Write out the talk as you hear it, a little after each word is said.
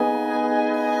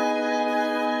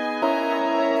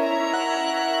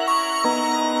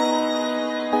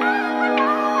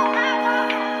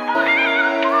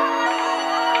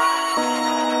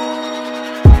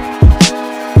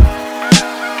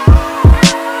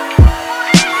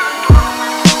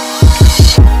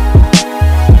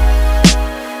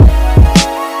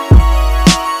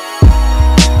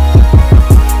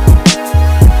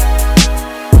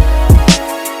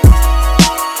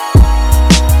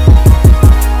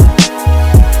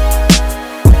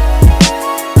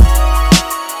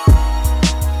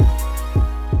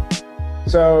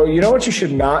you know what you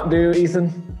should not do, Ethan?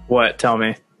 What? Tell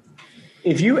me.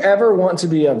 If you ever want to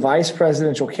be a vice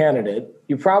presidential candidate,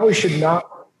 you probably should not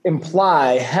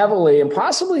imply heavily and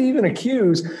possibly even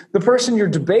accuse the person you're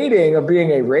debating of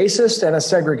being a racist and a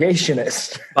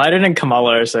segregationist. Biden and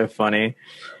Kamala are so funny.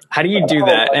 How do you do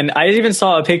that? And I even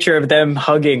saw a picture of them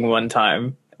hugging one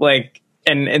time. Like,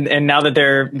 and now that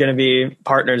they're going to be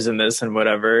partners in this and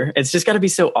whatever, it's just got to be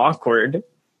so awkward.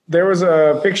 There was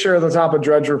a picture at the top of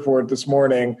Drudge Report this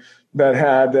morning that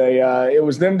had it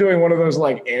was them doing one of those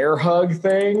like air hug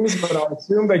things, but I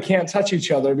assume they can't touch each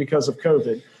other because of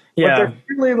COVID. Yeah. But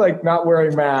they're really like not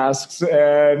wearing masks,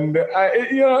 and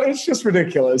it's just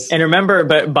ridiculous. And remember,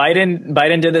 but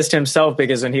Biden did this to himself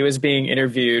because when he was being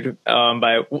interviewed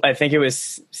by, I think it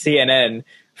was CNN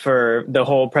for the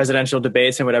whole presidential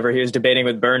debates and whatever, he was debating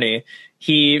with Bernie,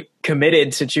 he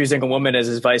committed to choosing a woman as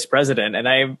his vice president. And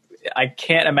I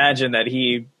can't imagine that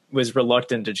he was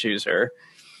reluctant to choose her.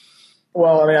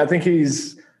 Well, I mean, I think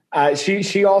he's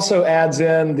she also adds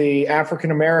in the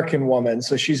African-American woman.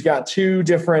 So she's got two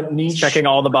different niche. Checking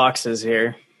all the boxes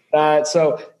here.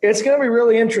 So it's going to be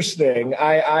really interesting.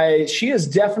 She is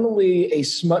definitely a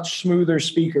much smoother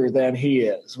speaker than he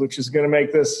is, which is going to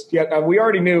make this. We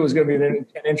already knew it was going to be an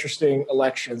interesting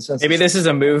election. Maybe this is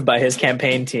a move by his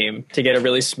campaign team to get a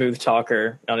really smooth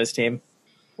talker on his team.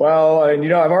 Well, and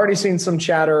I've already seen some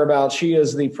chatter about she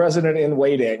is the president in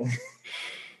waiting.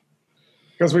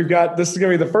 Because this is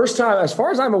going to be the first time, as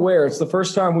far as I'm aware, it's the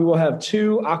first time we will have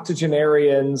two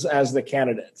octogenarians as the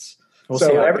candidates.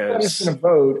 So everybody's going to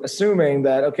vote, assuming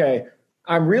that, okay,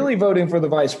 I'm really voting for the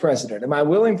vice president. Am I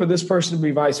willing for this person to be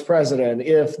vice president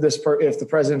if the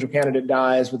presidential candidate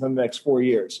dies within the next 4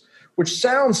 years? Which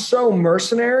sounds so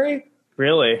mercenary.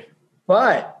 Really?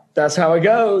 But that's how it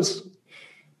goes.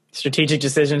 Strategic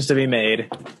decisions to be made.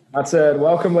 That's it.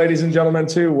 Welcome, ladies and gentlemen,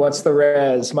 to What's the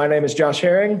Res? My name is Josh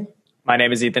Herring. My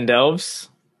name is Ethan Delves.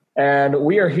 And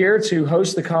we are here to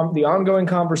host the ongoing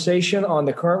conversation on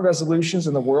the current resolutions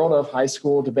in the world of high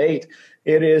school debate.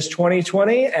 It is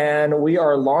 2020, and we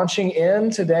are launching in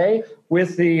today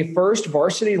with the first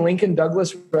Varsity Lincoln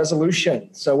Douglas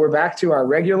resolution. So we're back to our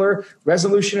regular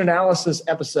resolution analysis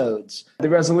episodes. The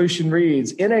resolution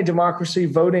reads, in a democracy,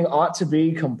 voting ought to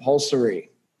be compulsory.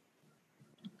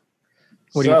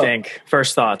 What do you think?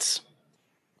 First thoughts?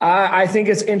 I think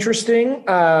it's interesting.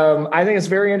 I think it's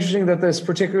very interesting that this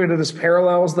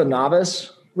parallels the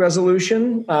novice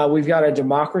resolution. We've got a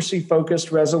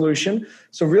democracy-focused resolution.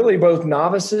 So really both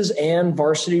novices and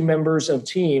varsity members of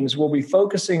teams will be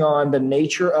focusing on the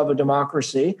nature of a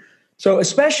democracy. So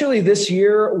especially this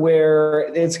year where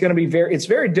it's going to be it's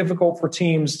very difficult for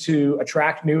teams to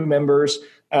attract new members.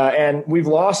 And we've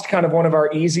lost kind of one of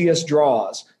our easiest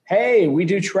draws. Hey, we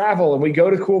do travel and we go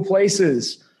to cool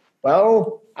places.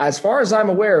 Well, as far as I'm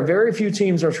aware, very few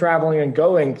teams are traveling and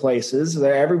going places.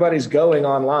 Everybody's going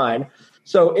online.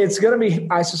 So it's going to be,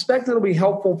 I suspect it'll be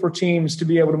helpful for teams to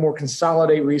be able to more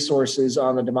consolidate resources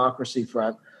on the democracy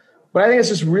front. But I think it's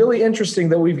just really interesting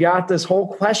that we've got this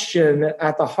whole question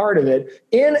at the heart of it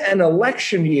in an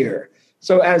election year.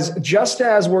 So just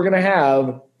as we're going to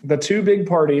have the two big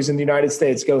parties in the United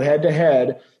States go head to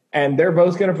head, and they're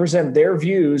both going to present their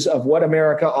views of what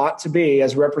America ought to be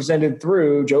as represented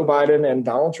through Joe Biden and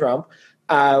Donald Trump.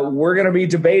 We're going to be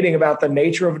debating about the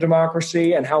nature of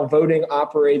democracy and how voting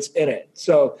operates in it.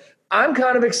 So I'm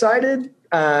kind of excited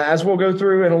as we'll go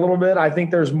through in a little bit. I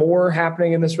think there's more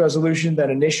happening in this resolution than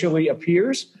initially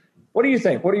appears. What do you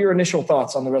think? What are your initial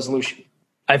thoughts on the resolution?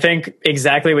 I think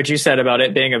exactly what you said about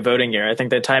it being a voting year. I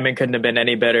think the timing couldn't have been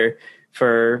any better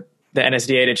for the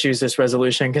NSDA to choose this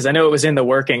resolution, because I know it was in the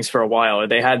workings for a while.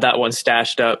 They had that one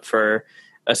stashed up for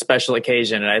a special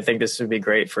occasion, and I think this would be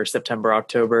great for September,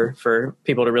 October, for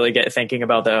people to really get thinking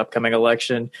about the upcoming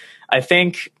election. I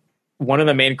think one of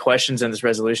the main questions in this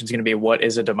resolution is going to be, what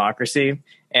is a democracy?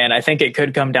 And I think it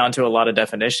could come down to a lot of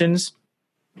definitions,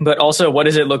 but also what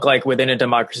does it look like within a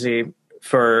democracy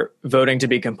for voting to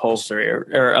be compulsory,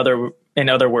 in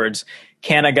other words,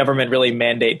 can a government really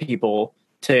mandate people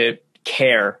to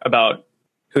care about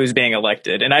who's being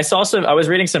elected? And I was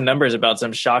reading some numbers about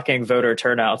some shocking voter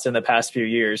turnouts in the past few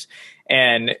years,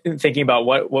 and thinking about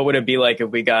what would it be like if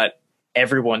we got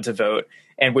everyone to vote,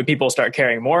 and would people start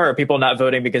caring more? Are people not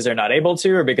voting because they're not able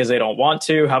to, or because they don't want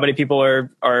to? How many people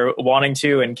are wanting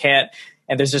to and can't?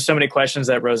 And there's just so many questions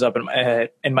that rose up in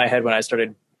my head when I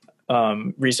started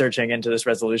researching into this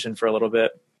resolution for a little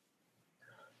bit.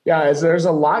 Yeah, there's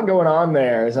a lot going on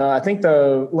there. So I think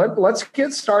let's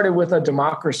get started with a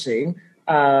democracy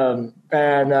and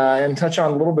touch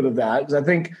on a little bit of that, because I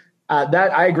think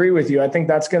that I agree with you. I think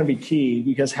that's going to be key,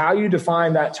 because how you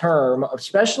define that term,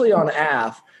 especially on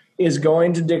AF, is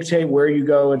going to dictate where you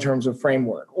go in terms of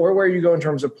framework or where you go in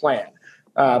terms of plan.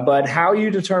 But how you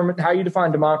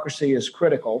define democracy is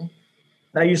critical.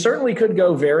 Now, you certainly could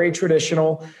go very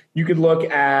traditional. You could look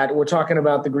at, we're talking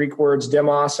about the Greek words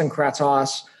demos and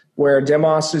kratos, where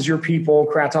demos is your people,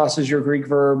 kratos is your Greek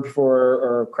verb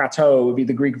or krato would be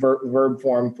the Greek verb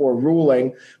form for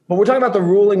ruling. But we're talking about the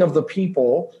ruling of the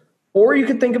people. Or you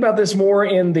could think about this more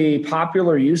in the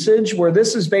popular usage, where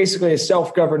this is basically a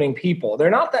self-governing people. They're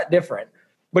not that different.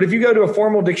 But if you go to a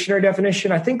formal dictionary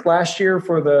definition, I think last year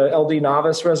for the LD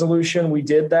Novice resolution, we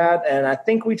did that. And I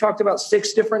think we talked about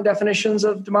 6 different definitions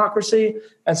of democracy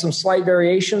and some slight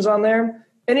variations on there.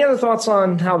 Any other thoughts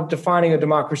on how defining a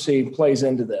democracy plays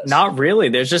into this? Not really.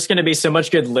 There's just going to be so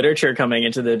much good literature coming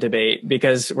into the debate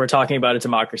because we're talking about a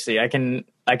democracy. I can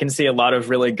see a lot of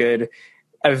really good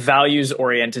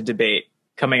values-oriented debate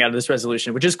coming out of this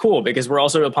resolution, which is cool because we're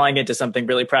also applying it to something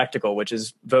really practical, which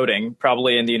is voting,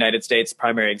 probably in the United States,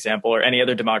 primary example, or any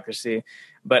other democracy.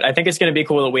 But I think it's going to be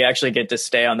cool that we actually get to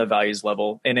stay on the values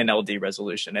level in an LD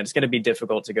resolution. And it's going to be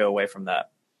difficult to go away from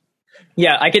that.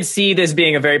 Yeah, I could see this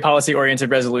being a very policy-oriented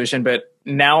resolution, but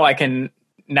now when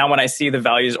I see the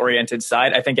values-oriented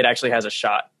side, I think it actually has a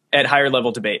shot at higher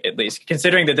level debate, at least,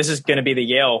 considering that this is going to be the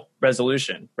Yale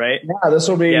resolution, right? Yeah, this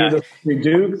will be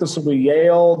Duke, this will be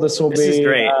Yale, this is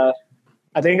great.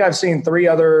 I think I've seen 3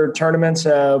 other tournaments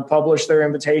publish their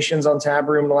invitations on Tab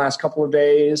Room in the last couple of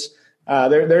days.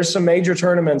 There's some major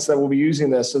tournaments that will be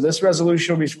using this. So this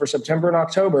resolution will be for September and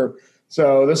October.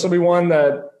 So this will be one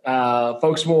that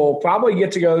folks will probably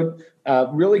get to go.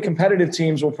 Really competitive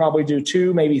teams will probably do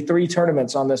 2, maybe 3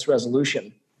 tournaments on this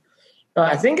resolution.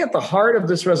 I think at the heart of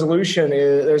this resolution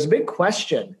there's a big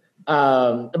question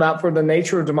about for the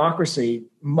nature of democracy.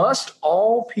 Must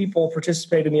all people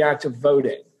participate in the act of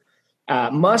voting?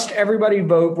 Must everybody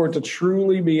vote for it to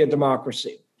truly be a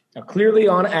democracy? Now, clearly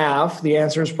on AF, the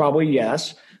answer is probably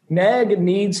yes. NEG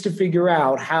needs to figure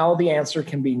out how the answer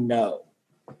can be no.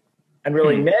 And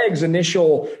really, NEG's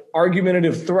initial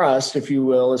argumentative thrust, if you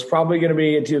will, is probably going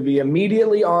to be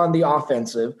immediately on the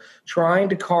offensive, trying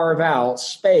to carve out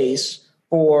space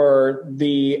for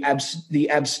the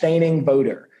abstaining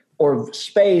voter or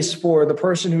space for the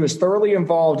person who is thoroughly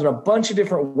involved in a bunch of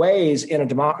different ways in a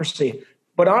democracy,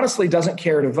 but honestly doesn't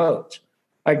care to vote.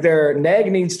 Like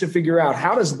NEG needs to figure out,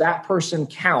 how does that person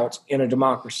count in a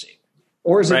democracy?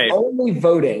 Or is it only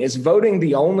voting? Is voting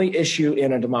the only issue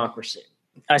in a democracy?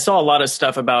 I saw a lot of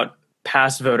stuff about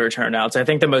past voter turnouts. I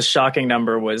think the most shocking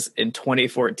number was in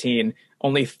 2014,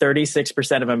 only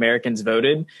 36% of Americans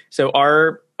voted. So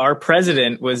our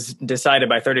president was decided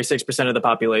by 36% of the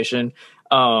population.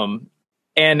 And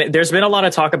there's been a lot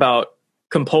of talk about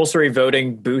compulsory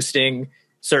voting boosting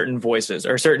certain voices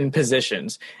or certain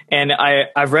positions. And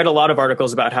I've read a lot of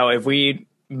articles about how if we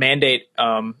mandate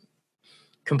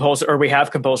we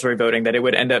have compulsory voting, that it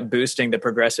would end up boosting the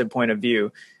progressive point of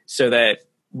view so that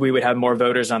we would have more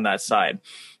voters on that side.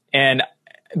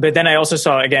 But then I also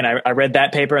saw, again, I read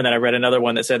that paper, and then I read another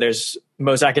one that said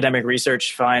most academic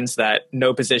research finds that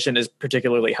no position is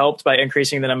particularly helped by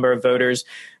increasing the number of voters.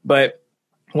 But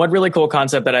one really cool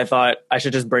concept that I thought I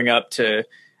should just bring up to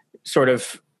sort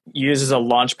of use as a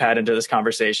launch pad into this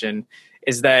conversation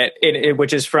is that,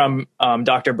 which is from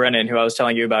Dr. Brennan, who I was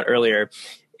telling you about earlier,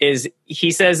 is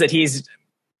he says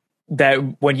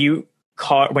that when you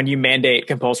mandate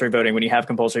compulsory voting, when you have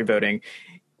compulsory voting,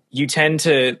 you tend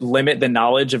to limit the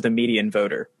knowledge of the median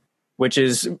voter, which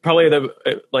is probably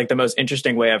the most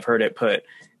interesting way I've heard it put,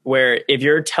 where if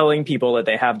you're telling people that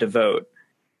they have to vote,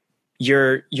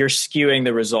 you're skewing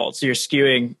the results. You're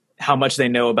skewing how much they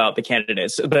know about the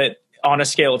candidates, but on a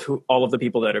scale of all of the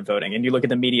people that are voting. And you look at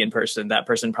the median person, that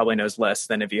person probably knows less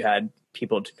than if you had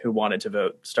people who wanted to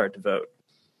vote start to vote.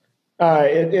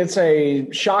 It's a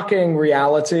shocking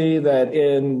reality that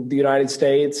in the United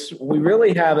States, we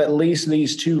really have at least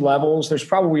these 2 levels. There's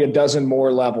probably a dozen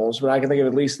more levels, but I can think of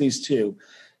at least these 2.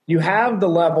 You have the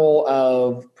level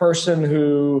of person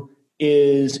who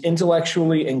is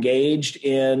intellectually engaged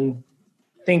in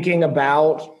thinking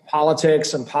about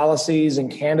politics and policies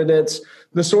and candidates,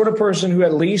 the sort of person who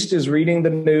at least is reading the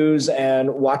news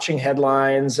and watching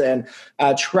headlines and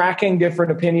tracking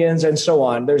different opinions and so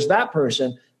on. There's that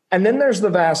person. And then there's the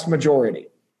vast majority.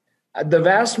 The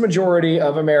vast majority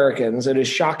of Americans, it is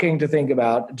shocking to think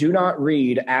about, do not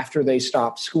read after they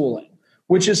stop schooling,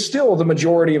 which is still the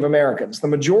majority of Americans. The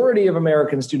majority of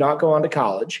Americans do not go on to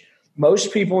college.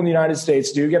 Most people in the United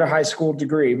States do get a high school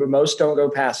degree, but most don't go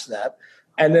past that.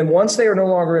 And then once they are no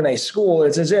longer in a school,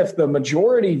 it's as if the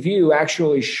majority view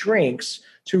actually shrinks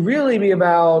to really be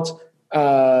about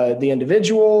the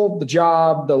individual, the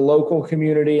job, the local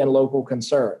community, and local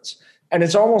concerns. And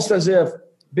it's almost as if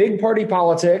big party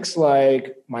politics,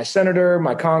 like my senator,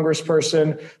 my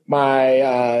congressperson,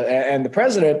 and the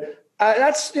president,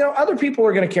 that's, other people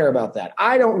are going to care about that.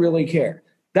 I don't really care.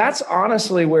 That's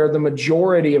honestly where the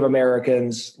majority of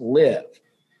Americans live.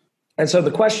 And so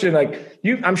the question,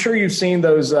 I'm sure you've seen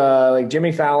those, like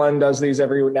Jimmy Fallon does these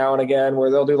every now and again, where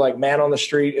they'll do like man on the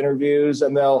street interviews,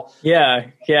 and those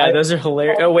are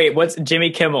hilarious. Oh wait, what's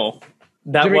Jimmy Kimmel?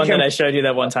 That I showed you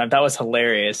that one time, that was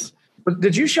hilarious. But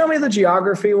did you show me the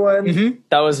geography one? Mm-hmm.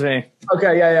 That was me.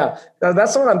 Okay, yeah.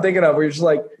 That's what I'm thinking of. Where you're just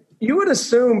like, you would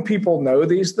assume people know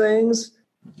these things,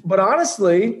 but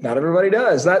honestly, not everybody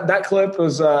does. That clip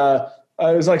was it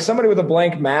was like somebody with a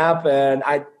blank map, and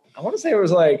I want to say it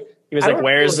was like, he was like,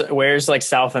 where's like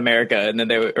South America, and then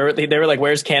they were like,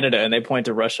 where's Canada, and they point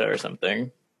to Russia or something.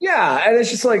 Yeah, and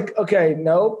it's just like, okay,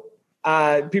 nope,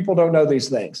 people don't know these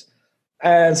things,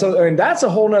 and so that's a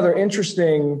whole nother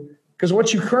interesting. Because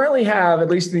what you currently have, at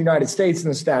least in the United States in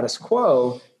the status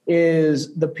quo,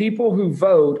 is the people who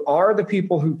vote are the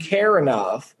people who care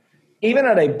enough, even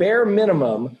at a bare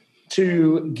minimum,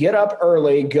 to get up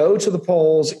early, go to the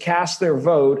polls, cast their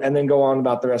vote, and then go on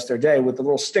about the rest of their day with a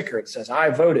little sticker that says,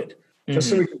 I voted, just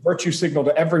so we can virtue signal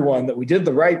to everyone that we did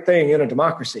the right thing in a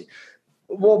democracy.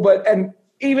 Well, and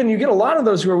even you get a lot of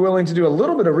those who are willing to do a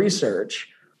little bit of research.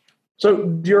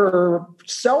 So your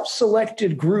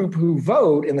self-selected group who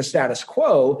vote in the status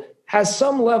quo has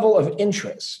some level of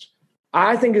interest.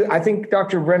 I think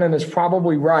Dr. Brennan is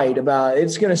probably right about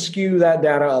it's going to skew that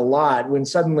data a lot when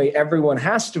suddenly everyone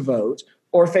has to vote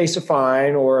or face a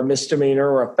fine or a misdemeanor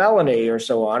or a felony or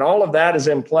so on. All of that is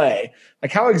in play.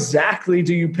 Like, how exactly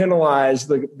do you penalize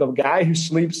the guy who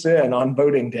sleeps in on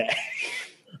voting day?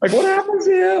 Like, what happens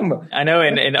to him? I know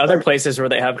in other places where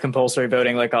they have compulsory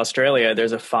voting, like Australia,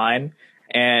 there's a fine.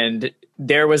 And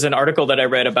there was an article that I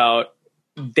read about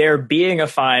there being a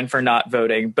fine for not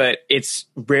voting, but it's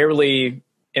rarely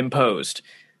imposed.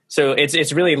 So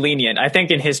it's really lenient. I think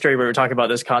in history, we were talking about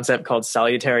this concept called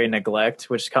salutary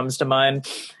neglect, which comes to mind.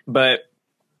 But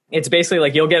it's basically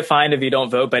like you'll get fined if you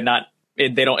don't vote, but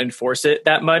they don't enforce it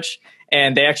that much.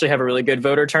 And they actually have a really good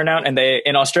voter turnout. And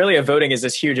in Australia, voting is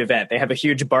this huge event. They have a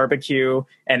huge barbecue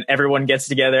and everyone gets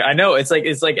together. I know it's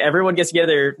like everyone gets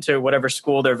together to whatever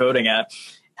school they're voting at,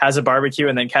 has a barbecue,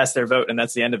 and then casts their vote. And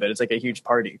that's the end of it. It's like a huge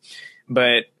party.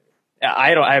 But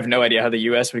I have no idea how the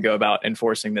US would go about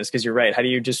enforcing this, because you're right. How do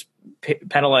you just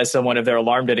penalize someone if their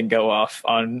alarm didn't go off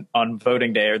on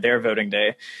voting day or their voting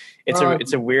day?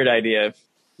 It's a weird idea.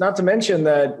 Not to mention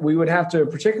that we would have to,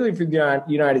 particularly for the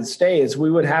United States, we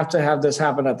would have to have this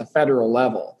happen at the federal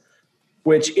level,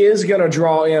 which is going to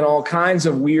draw in all kinds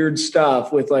of weird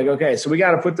stuff with like, okay, so we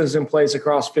got to put this in place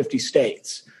across 50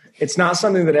 states. It's not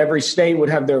something that every state would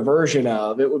have their version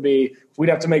of. We'd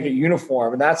have to make it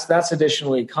uniform, and that's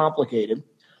additionally complicated.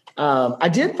 I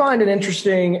did find an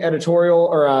interesting editorial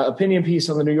or opinion piece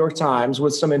on the New York Times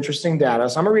with some interesting data.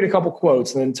 So I'm going to read a couple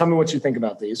quotes and then tell me what you think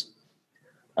about these.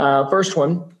 First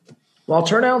one, while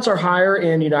turnouts are higher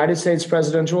in United States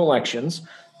presidential elections,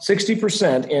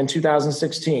 60% in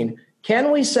 2016,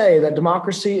 can we say that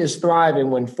democracy is thriving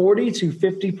when 40 to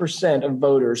 50% of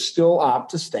voters still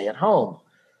opt to stay at home?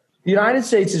 The United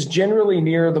States is generally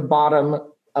near the bottom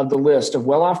of the list of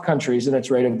well-off countries in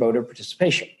its rate of voter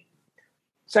participation.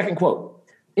 Second quote,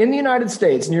 in the United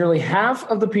States, nearly half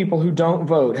of the people who don't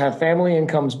vote have family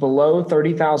incomes below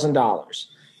 $30,000.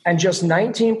 And just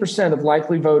 19% of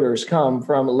likely voters come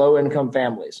from low-income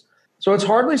families. So it's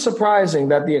hardly surprising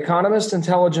that the Economist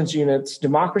Intelligence Unit's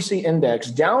Democracy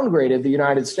Index downgraded the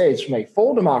United States from a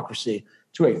full democracy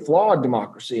to a flawed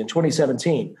democracy in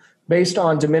 2017, based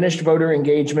on diminished voter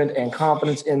engagement and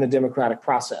confidence in the democratic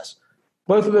process.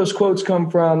 Both of those quotes come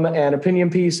from an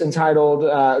opinion piece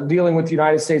entitled Dealing with the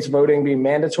United States Voting Being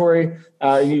Mandatory,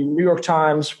 New York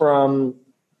Times from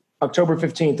October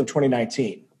 15th of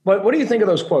 2019. What do you think of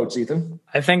those quotes, Ethan?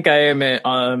 I think I am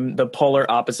on the polar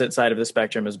opposite side of the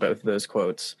spectrum as both of those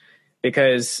quotes,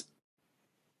 because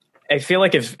I feel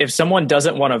like if someone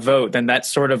doesn't want to vote, then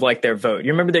that's sort of like their vote.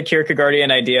 You remember the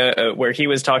Kierkegaardian idea where he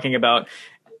was talking about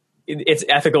it's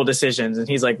ethical decisions. And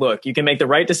he's like, look, you can make the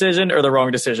right decision or the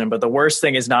wrong decision, but the worst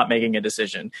thing is not making a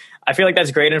decision. I feel like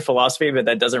that's great in philosophy, but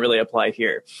that doesn't really apply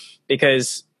here,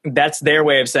 because that's their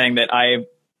way of saying that I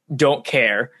don't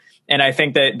care. And I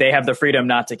think that they have the freedom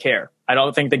not to care. I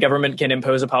don't think the government can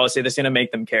impose a policy that's going to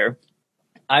make them care.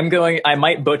 I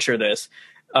might butcher this,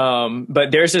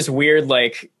 but there's this weird,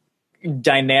 like,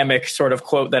 dynamic sort of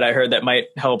quote that I heard that might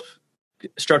help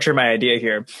structure my idea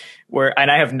here,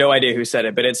 and I have no idea who said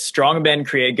it, but it's strong men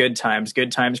create good times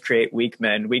create weak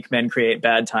men create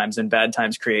bad times, and bad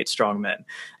times create strong men.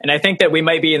 And I think that we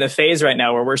might be in the phase right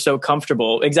now where we're so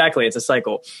comfortable, exactly, it's a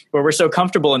cycle, where we're so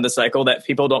comfortable in the cycle that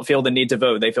people don't feel the need to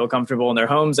vote. They feel comfortable in their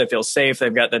homes, they feel safe,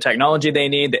 they've got the technology they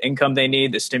need, the income they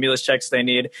need, the stimulus checks they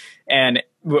need, and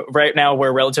right now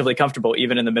we're relatively comfortable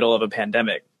even in the middle of a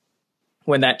pandemic.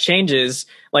 When that changes,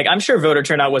 like, I'm sure voter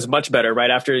turnout was much better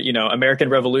right after, American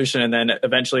Revolution, and then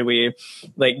eventually we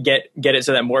get it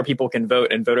so that more people can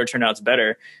vote and voter turnout's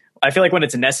better. I feel like when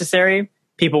it's necessary,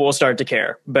 people will start to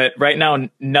care. But right now,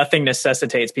 nothing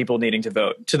necessitates people needing to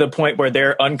vote to the point where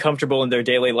they're uncomfortable in their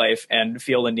daily life and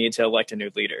feel the need to elect a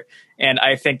new leader. And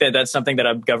I think that that's something that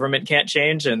a government can't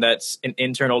change, and that's an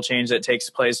internal change that takes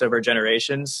place over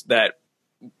generations, that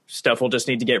stuff will just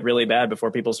need to get really bad before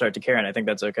people start to care. And I think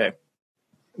that's okay.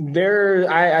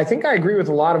 I think I agree with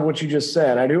a lot of what you just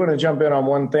said. I do want to jump in on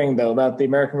one thing, though, about the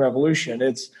American Revolution.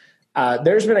 There's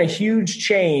been a huge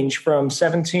change from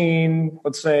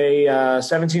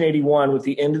 1781 with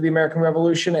the end of the American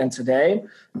Revolution and today.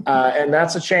 And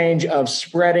that's a change of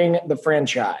spreading the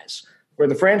franchise, where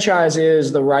the franchise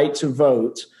is the right to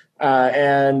vote.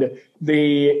 And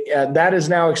that is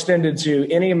now extended to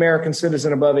any American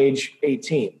citizen above age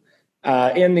 18.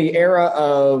 In the era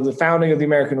of the founding of the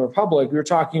American Republic, we were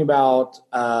talking about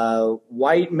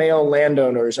white male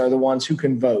landowners are the ones who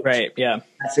can vote. Right, yeah.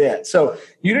 That's it. So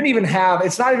you didn't even have,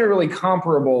 it's not even really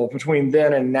comparable between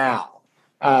then and now.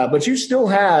 But you still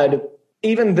had,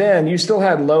 even then, you still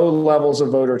had low levels of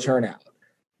voter turnout.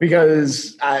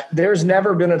 Because there's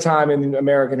never been a time in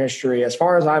American history, as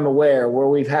far as I'm aware, where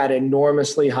we've had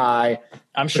enormously high.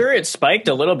 I'm sure it spiked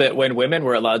a little bit when women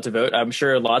were allowed to vote. I'm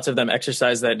sure lots of them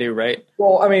exercise that do, right?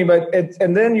 Well, I mean,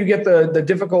 and then you get the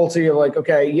difficulty of like,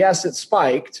 okay, yes, it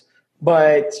spiked,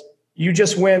 but you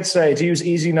just went, say, to use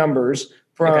easy numbers,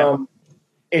 from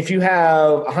if you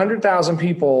have 100,000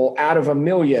 people out of 1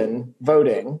 million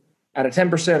voting at a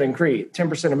 10% increase,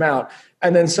 10% amount,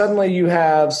 and then suddenly you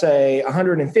have, say,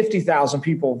 150,000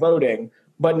 people voting,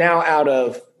 but now out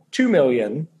of 2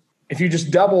 million, if you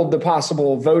just doubled the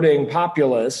possible voting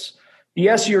populace,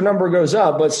 yes, your number goes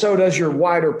up, but so does your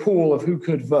wider pool of who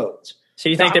could vote. So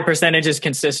you think the percentage is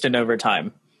consistent over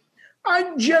time?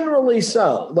 Generally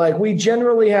so. Like, we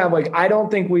generally have, like, I don't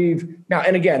think now,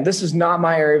 and again, this is not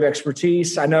my area of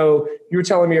expertise. I know you were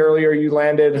telling me earlier you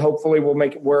landed, hopefully we'll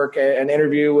make it work, an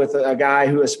interview with a guy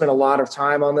who has spent a lot of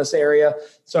time on this area.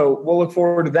 So we'll look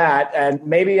forward to that. And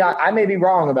maybe I may be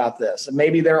wrong about this.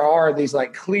 Maybe there are these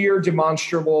like clear,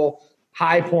 demonstrable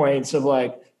high points of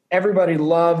like, everybody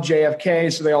loved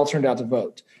JFK, so they all turned out to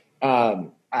vote.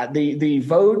 The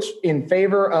vote in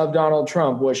favor of Donald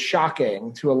Trump was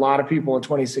shocking to a lot of people in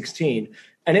 2016.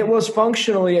 And it was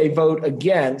functionally a vote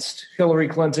against Hillary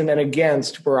Clinton and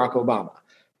against Barack Obama.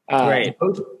 Right.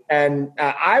 And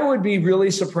I would be really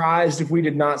surprised if we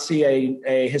did not see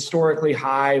a historically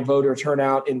high voter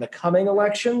turnout in the coming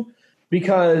election,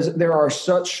 because there are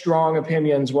such strong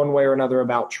opinions one way or another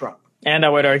about Trump. And I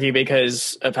would argue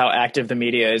because of how active the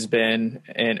media has been,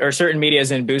 or certain media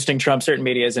is in boosting Trump, certain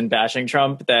media is in bashing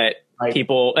Trump, that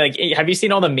people, like, have you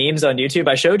seen all the memes on YouTube?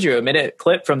 I showed you a minute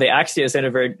clip from the Axios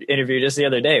interview just the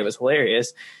other day. It was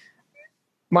hilarious.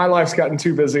 My life's gotten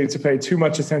too busy to pay too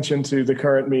much attention to the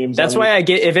current memes. That's why I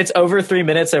get, if it's over 3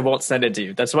 minutes, I won't send it to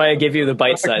you. That's why I give you the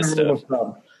bite-sized stuff.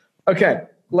 Okay,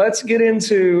 let's get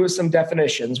into some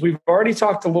definitions. We've already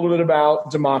talked a little bit about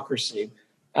democracy.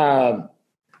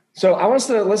 So I want us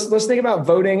to let's think about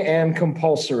voting and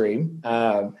compulsory,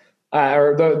 or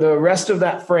the rest of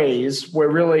that phrase, where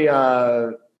really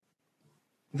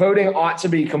voting ought to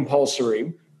be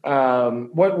compulsory.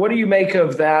 What do you make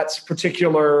of that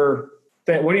particular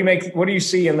thing? What do you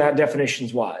see in that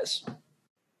definitions wise?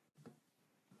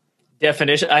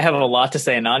 Definition. I have a lot to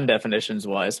say non-definitions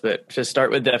wise, but just start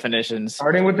with definitions.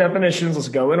 Starting with definitions, let's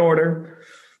go in order.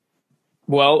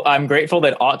 Well, I'm grateful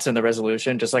that ought's in the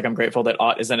resolution, just like I'm grateful that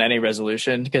ought is in any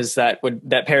resolution, because that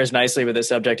pairs nicely with the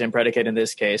subject and predicate in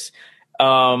this case.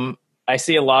 I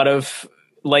see a lot of,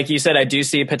 like you said, I do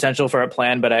see potential for a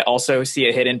plan, but I also see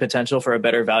a hidden potential for a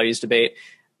better values debate.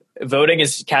 Voting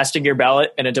is casting your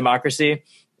ballot in a democracy.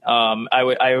 I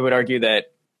would argue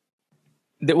that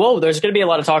there's going to be a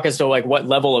lot of talk as to like what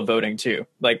level of voting too,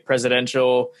 like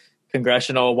presidential,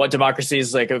 congressional, what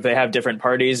democracies, like if they have different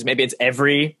parties, maybe it's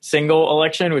every single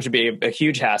election, which would be a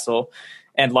huge hassle,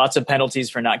 and lots of penalties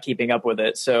for not keeping up with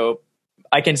it. So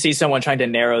I can see someone trying to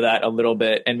narrow that a little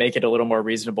bit and make it a little more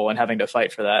reasonable and having to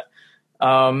fight for that.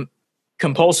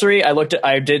 Compulsory,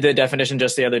 I did the definition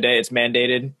just the other day. It's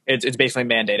mandated. It's basically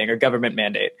mandating or government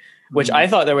mandate. which I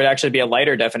thought there would actually be a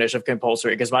lighter definition of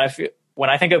compulsory, because when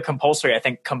I think of compulsory, I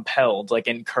think compelled, like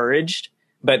encouraged,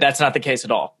 but that's not the case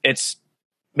at all. It's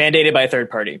mandated by a third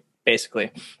party,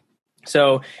 basically.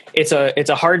 So it's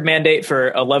a hard mandate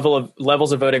for a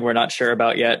levels of voting we're not sure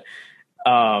about yet.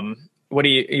 What do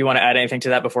you want to add anything to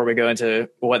that before we go into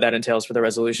what that entails for the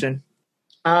resolution?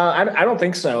 I don't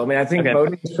think so. I mean, I think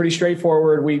voting is pretty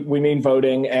straightforward. We mean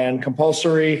voting, and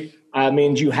compulsory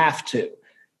means you have to.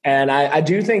 And I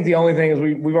do think the only thing is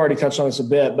we've already touched on this a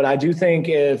bit, but I do think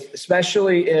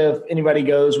especially if anybody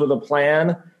goes with a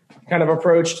plan kind of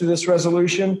approach to this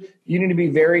resolution, you need to be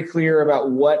very clear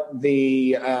about what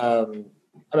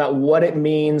it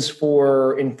means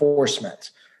for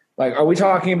enforcement. Like, are we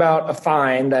talking about a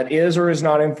fine that is or is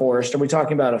not enforced? Are we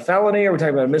talking about a felony? Are we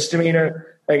talking about a misdemeanor?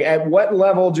 Like, at what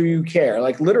level do you care?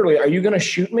 Like, literally, are you going to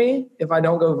shoot me if I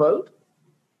don't go vote?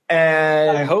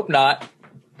 And I hope not.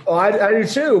 Well, I do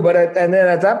too. But then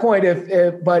at that point,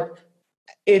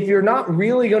 if you're not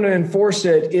really going to enforce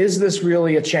it, is this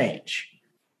really a change?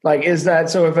 Like, is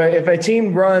that so? If a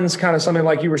team runs kind of something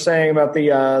like you were saying about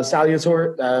the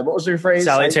salutary, what was your phrase?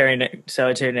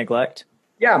 Salutary neglect.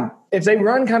 Yeah, if they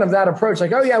run kind of that approach,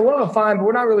 like, oh yeah, we'll have a fine, but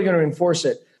we're not really going to enforce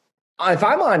it. If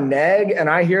I'm on neg and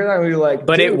I hear that, I'm like,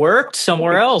 but it worked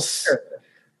somewhere else.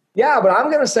 Yeah, but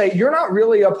I'm going to say you're not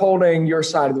really upholding your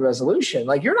side of the resolution.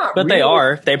 Like, you're not. But really, they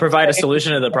are. They provide a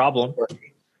solution to the problem.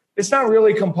 It's not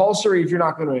really compulsory if you're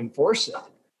not going to enforce it.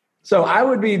 So I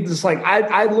would be just like,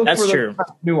 I look for the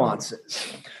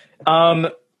nuances.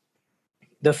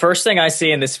 The first thing I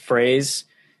see in this phrase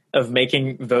of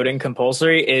making voting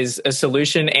compulsory is a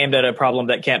solution aimed at a problem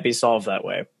that can't be solved that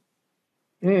way.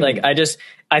 Like,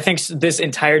 I think this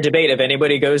entire debate, if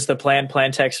anybody goes the plan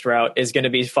text route, is going to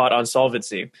be fought on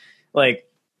solvency. Like,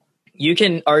 you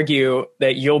can argue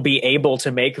that you'll be able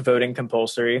to make voting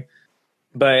compulsory,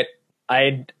 but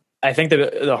I think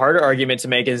the harder argument to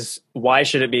make is, why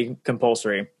should it be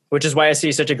compulsory? Which is why I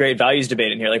see such a great values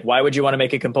debate in here. Like, why would you want to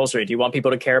make it compulsory? Do you want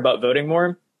people to care about voting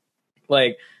more?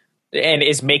 Like, and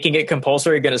is making it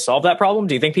compulsory going to solve that problem?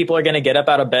 Do you think people are going to get up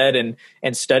out of bed and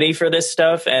study for this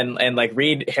stuff and like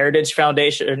read Heritage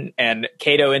Foundation and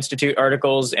Cato Institute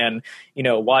articles and,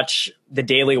 watch the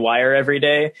Daily Wire every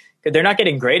day? Because they're not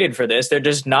getting graded for this. They're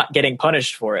just not getting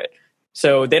punished for it.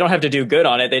 So they don't have to do good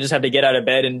on it. They just have to get out of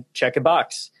bed and check a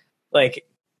box. Like,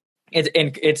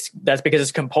 that's because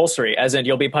it's compulsory, as in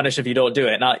you'll be punished if you don't do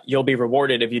it, not you'll be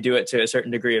rewarded if you do it to a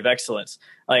certain degree of excellence.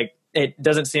 Like, it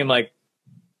doesn't seem like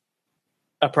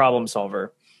a problem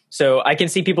solver. So I can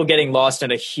see people getting lost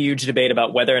in a huge debate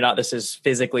about whether or not this is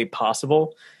physically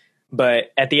possible.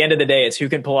 But at the end of the day, it's who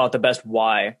can pull out the best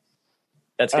why.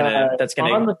 That's gonna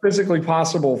on the physically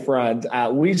possible front.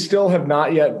 We still have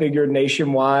not yet figured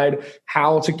nationwide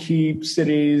how to keep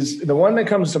cities. The one that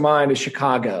comes to mind is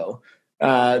Chicago.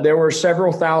 There were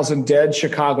several thousand dead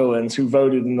Chicagoans who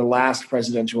voted in the last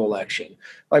presidential election.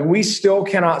 Like, we still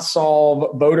cannot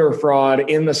solve voter fraud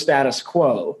in the status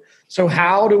quo. So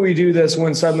how do we do this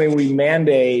when suddenly we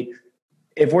mandate,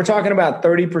 if we're talking about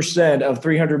 30% of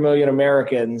 300 million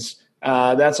Americans,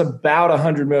 that's about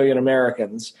 100 million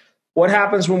Americans. What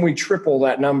happens when we triple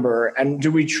that number? And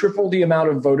do we triple the amount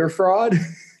of voter fraud?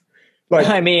 Like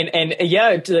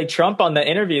Trump on the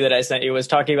interview that I sent you was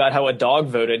talking about how a dog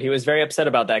voted. He was very upset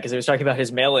about that because he was talking about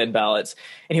his mail-in ballots.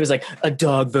 And he was like, a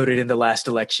dog voted in the last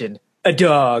election. A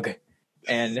dog.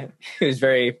 And he was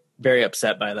very, very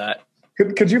upset by that.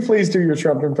 Could you please do your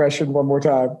Trump impression one more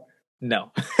time?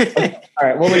 No. Okay. All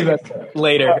right, we'll leave that there.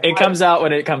 Later. It comes out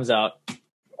when it comes out.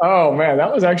 Oh, man,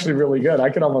 that was actually really good.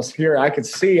 I could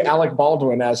see Alec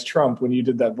Baldwin as Trump when you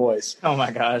did that voice. Oh,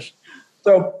 my gosh.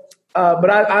 So,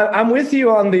 but I'm with you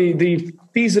on the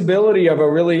feasibility of a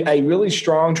really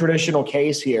strong traditional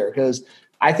case here, because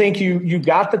I think you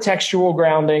got the textual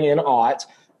grounding in ought,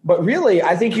 but really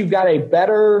I think you've got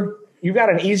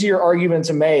an easier argument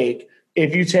to make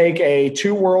if you take a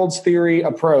two worlds theory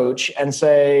approach and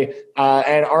say,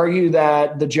 and argue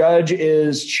that the judge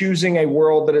is choosing a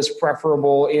world that is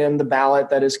preferable in the ballot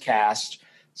that is cast.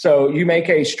 So you make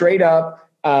a straight up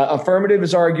affirmative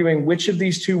is arguing which of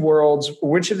these two worlds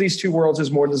is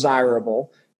more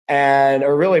desirable.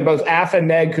 Or really both AF and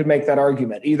neg could make that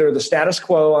argument, either the status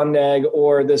quo on neg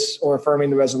or affirming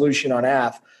the resolution on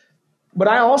AF. But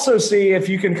I also see if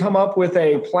you can come up with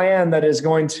a plan that is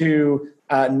going to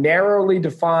narrowly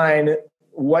define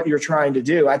what you're trying to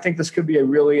do, I think this could be a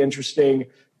really interesting.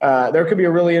 There could be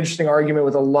a really interesting argument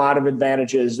with a lot of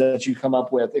advantages that you come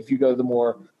up with if you go the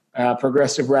more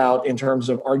progressive route in terms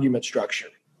of argument structure.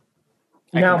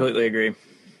 I completely agree.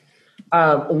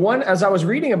 As I was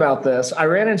reading about this, I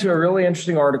ran into a really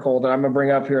interesting article that I'm going to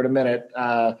bring up here in a minute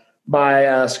by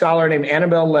a scholar named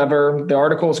Annabelle Lever. The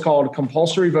article is called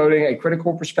Compulsory Voting, A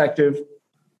Critical Perspective.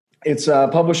 It's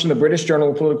published in the British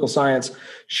Journal of Political Science.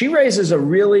 She raises a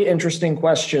really interesting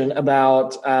question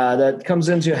about that comes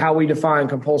into how we define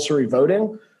compulsory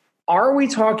voting. Are we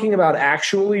talking about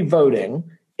actually voting,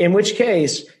 in which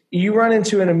case you run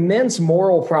into an immense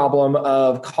moral problem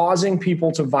of causing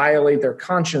people to violate their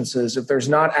consciences if there's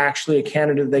not actually a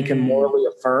candidate they can morally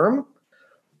affirm?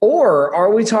 Or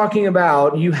are we talking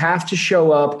about you have to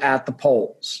show up at the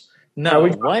polls? No,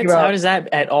 what? How does that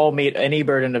at all meet any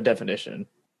burden of definition?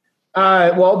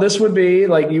 Well, this would be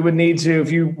like you would need to,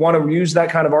 if you want to use that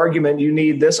kind of argument, you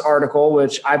need this article,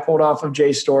 which I pulled off of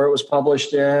JSTOR. It was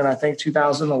published in, I think,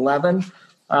 2011.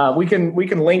 We can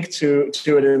link to it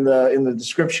in the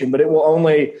description, but it will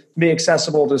only be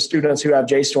accessible to students who have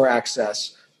JSTOR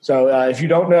access. So if you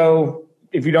don't know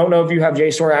if you have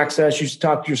JSTOR access, you should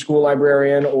talk to your school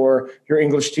librarian or your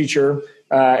English teacher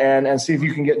and see if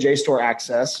you can get JSTOR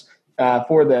access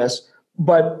for this.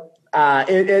 But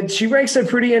she makes a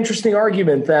pretty interesting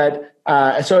argument that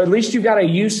so at least you've got a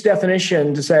use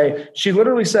definition to say. She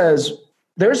literally says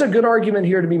there's a good argument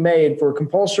here to be made for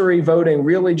compulsory voting,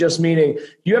 really just meaning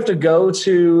you have to go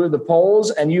to the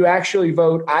polls and you actually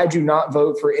vote. I do not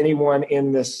vote for anyone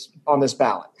on this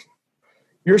ballot.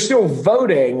 You're still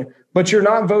voting, but you're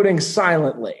not voting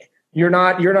silently.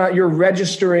 You're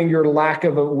registering your lack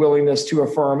of a willingness to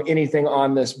affirm anything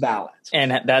on this ballot.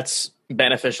 And that's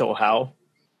beneficial how?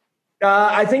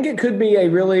 I think it could be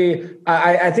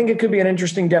I think it could be an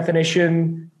interesting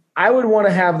definition. I would want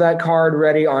to have that card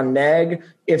ready on neg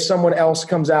if someone else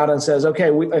comes out and says, okay,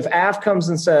 if AF comes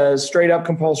and says straight up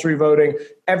compulsory voting,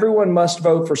 everyone must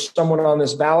vote for someone on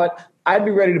this ballot. I'd be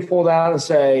ready to pull that out and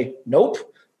say, nope,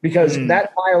 because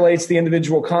that violates the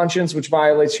individual conscience, which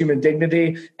violates human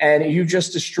dignity. And you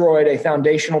just destroyed a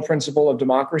foundational principle of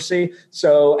democracy.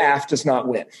 So AF does not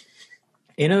win.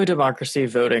 In a democracy,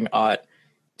 voting ought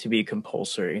to be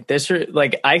compulsory.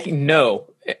 I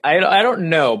don't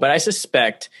know, but I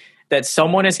suspect that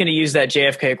someone is going to use that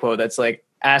JFK quote that's like,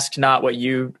 ask not what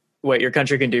your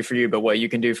country can do for you, but what you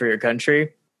can do for your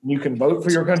country. You can vote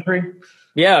for your country.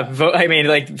 Yeah. Vote. I mean,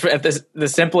 like the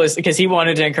simplest, because he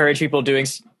wanted to encourage people doing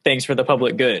things for the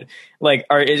public good. Like,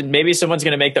 maybe someone's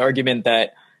going to make the argument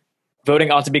that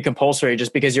voting ought to be compulsory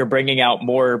just because you're bringing out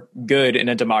more good in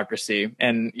a democracy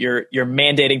and you're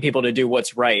mandating people to do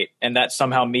what's right. And that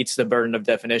somehow meets the burden of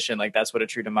definition. Like that's what a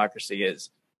true democracy is.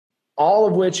 All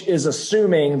of which is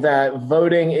assuming that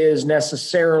voting is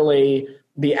necessarily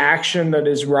the action that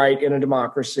is right in a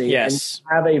democracy. Yes.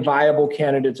 And have a viable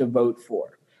candidate to vote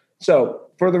for. So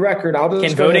for the record,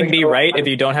 can voting be right if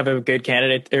you don't have a good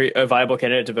candidate or a viable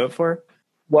candidate to vote for?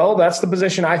 Well, that's the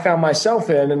position I found myself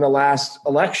in the last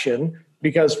election,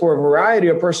 because for a variety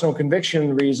of personal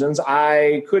conviction reasons,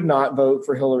 I could not vote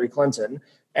for Hillary Clinton.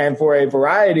 And for a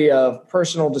variety of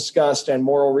personal disgust and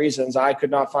moral reasons, I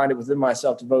could not find it within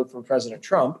myself to vote for President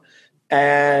Trump.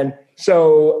 And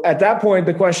so at that point,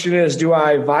 the question is, do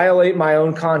I violate my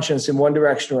own conscience in one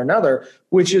direction or another,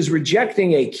 which is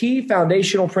rejecting a key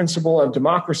foundational principle of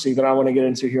democracy that I want to get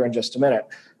into here in just a minute,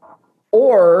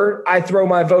 or I throw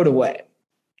my vote away?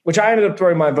 Which I ended up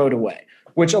throwing my vote away,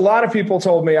 which a lot of people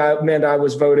told me meant I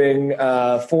was voting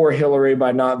for Hillary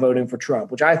by not voting for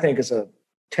Trump, which I think is a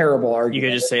terrible argument. You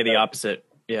could just say the opposite.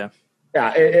 Yeah.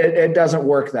 Yeah, it doesn't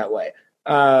work that way.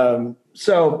 What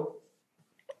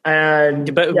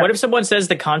if someone says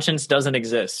the conscience doesn't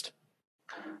exist?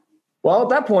 Well, at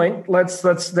that point,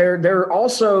 they're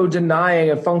also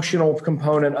denying a functional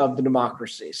component of the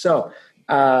democracy. So,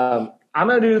 I'm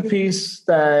going to do the piece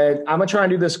that I'm going to try and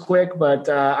do this quick, but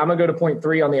I'm going to go to point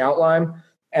 3 on the outline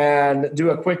and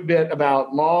do a quick bit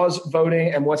about laws,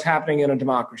 voting, and what's happening in a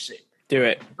democracy. Do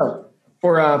it.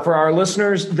 For our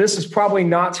listeners, this is probably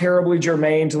not terribly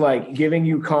germane to like giving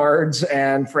you cards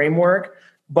and framework,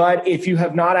 but if you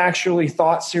have not actually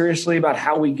thought seriously about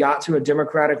how we got to a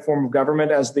democratic form of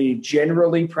government as the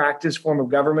generally practiced form of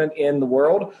government in the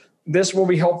world, this will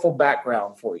be helpful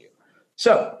background for you.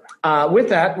 So, with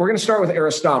that, we're going to start with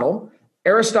Aristotle.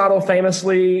 Aristotle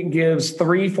famously gives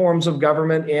 3 forms of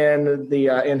government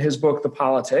in his book, The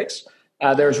Politics.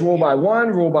 There's rule by one,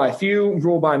 rule by few,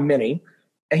 rule by many.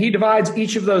 And he divides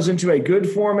each of those into a good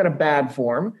form and a bad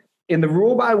form. In the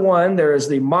rule by one, there is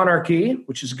the monarchy,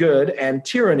 which is good, and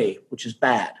tyranny, which is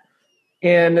bad.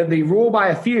 In the rule by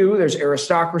a few, there's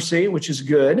aristocracy, which is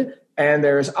good, and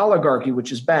there's oligarchy,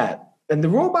 which is bad. In the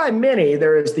rule by many,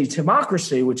 there is the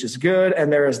timocracy, which is good,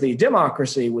 and there is the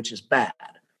democracy, which is bad.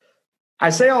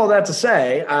 I say all that to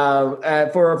say,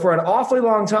 for an awfully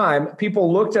long time,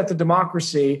 people looked at the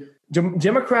democracy.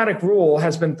 Democratic rule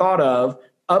has been thought of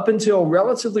up until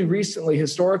relatively recently,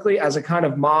 historically, as a kind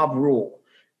of mob rule.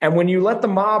 And when you let the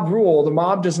mob rule, the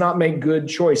mob does not make good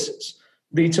choices.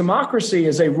 The democracy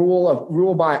is a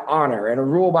rule by honor and a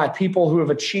rule by people who have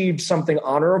achieved something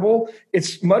honorable.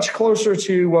 It's much closer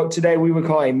to what today we would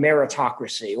call a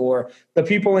meritocracy, or the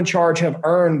people in charge have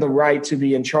earned the right to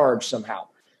be in charge somehow.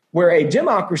 Where a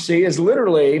democracy is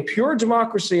literally pure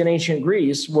democracy in ancient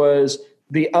Greece was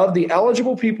of the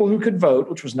eligible people who could vote,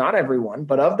 which was not everyone,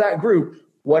 but of that group,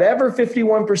 whatever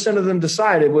 51% of them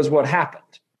decided was what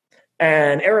happened.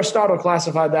 And Aristotle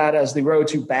classified that as the road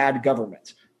to bad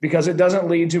government, because it doesn't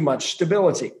lead to much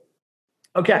stability.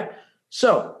 Okay,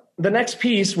 so the next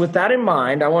piece, with that in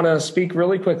mind, I want to speak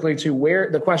really quickly to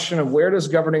the question of where does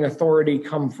governing authority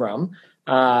come from?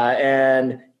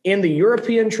 And in the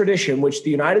European tradition, which the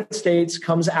United States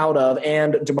comes out of,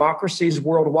 and democracies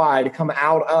worldwide come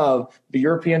out of the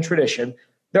European tradition,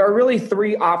 there are really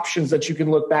three options that you can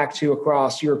look back to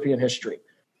across European history.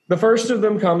 The first of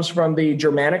them comes from the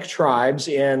Germanic tribes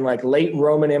in like late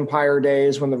Roman Empire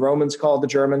days, when the Romans called the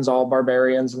Germans all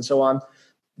barbarians and so on.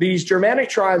 These Germanic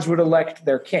tribes would elect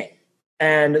their king,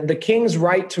 and the king's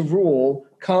right to rule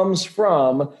comes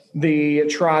from the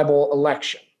tribal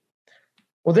election.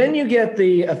 Well, then you get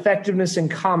the effectiveness in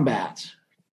combat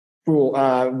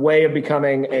way of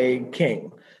becoming a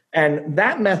king. And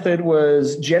that method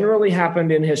was generally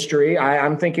happened in history.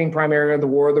 I'm thinking primarily of the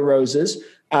War of the Roses.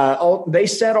 They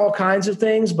said all kinds of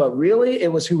things, but really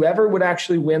it was whoever would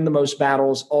actually win the most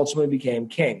battles ultimately became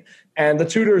king. And the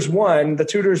Tudors won. The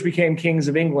Tudors became kings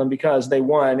of England because they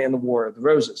won in the War of the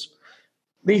Roses.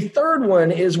 The third one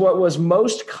is what was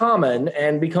most common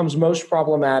and becomes most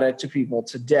problematic to people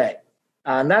today.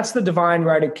 And that's the divine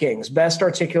right of kings, best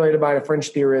articulated by a French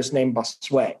theorist named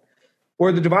Bossuet,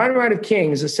 where the divine right of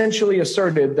kings essentially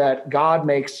asserted that God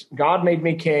made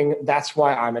me king, that's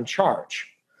why I'm in charge.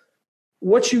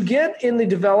 What you get in the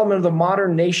development of the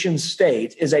modern nation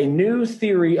state is a new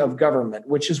theory of government,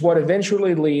 which is what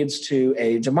eventually leads to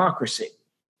a democracy.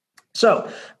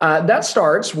 So that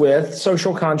starts with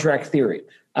social contract theory.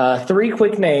 Three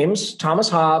quick names: Thomas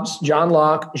Hobbes, John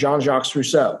Locke, Jean-Jacques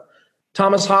Rousseau.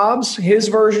 Thomas Hobbes, his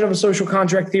version of a social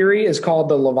contract theory is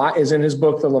in his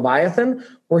book, The Leviathan,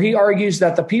 where he argues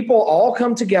that the people all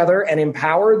come together and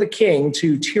empower the king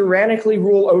to tyrannically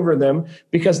rule over them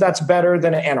because that's better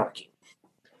than anarchy.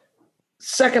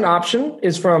 Second option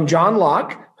is from John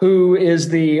Locke, who is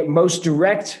the most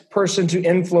direct person to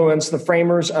influence the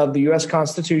framers of the U.S.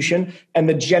 Constitution and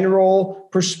the general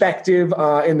perspective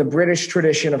in the British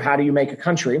tradition of how do you make a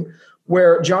country,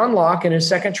 where John Locke, in his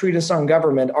second treatise on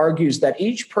government, argues that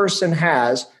each person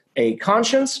has a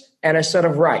conscience and a set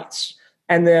of rights.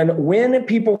 And then when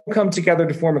people come together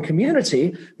to form a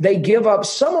community, they give up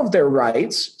some of their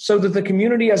rights so that the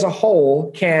community as a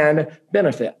whole can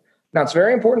benefit. Now, it's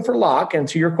very important for Locke, and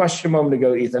to your question a moment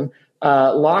ago, Ethan,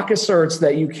 Locke asserts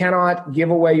that you cannot give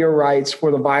away your rights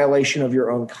for the violation of your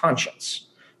own conscience,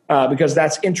 because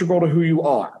that's integral to who you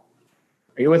are.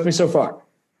 Are you with me so far?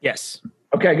 Yes.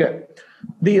 Okay, good.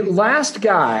 The last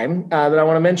guy that I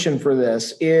want to mention for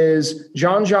this is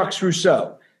Jean-Jacques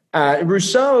Rousseau.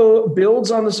 Rousseau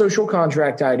builds on the social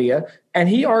contract idea, and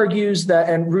he argues that,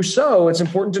 and Rousseau, it's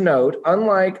important to note,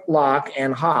 unlike Locke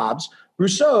and Hobbes,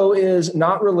 Rousseau is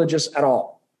not religious at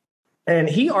all. And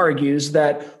he argues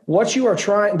that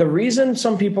the reason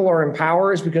some people are in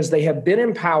power is because they have been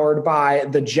empowered by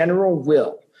the general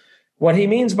will. What he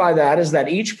means by that is that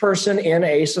each person in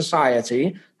a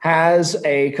society has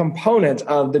a component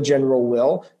of the general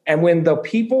will. And when the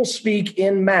people speak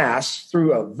in mass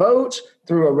through a vote,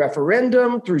 through a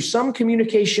referendum, through some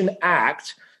communication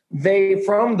act,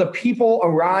 from the people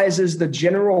arises the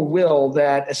general will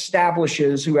that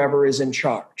establishes whoever is in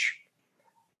charge.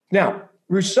 Now,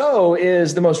 Rousseau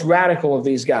is the most radical of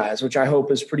these guys, which I hope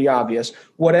is pretty obvious.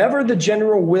 Whatever the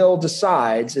general will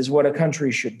decides is what a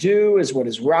country should do, is what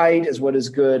is right, is what is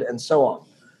good, and so on.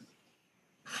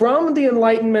 From the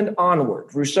Enlightenment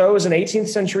onward, Rousseau is an 18th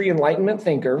century Enlightenment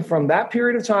thinker. From that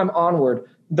period of time onward,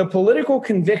 the political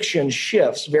conviction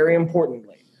shifts very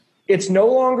importantly. It's no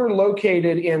longer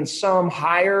located in some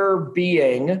higher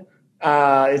being.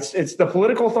 It's the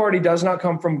political authority does not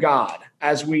come from God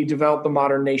as we develop the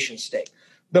modern nation state.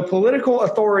 The political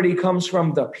authority comes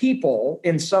from the people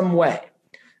in some way,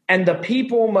 and the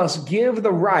people must give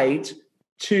the right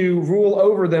to rule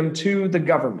over them to the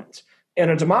government. In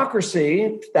a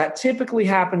democracy, that typically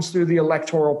happens through the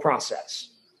electoral process.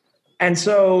 And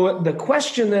so the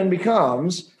question then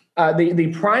becomes,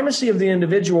 the primacy of the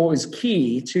individual is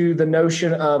key to the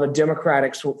notion of a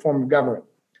democratic form of government.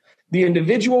 The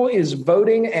individual is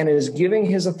voting and is giving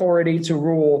his authority to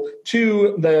rule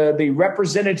to the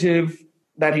representative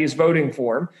that he's voting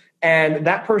for. And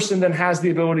that person then has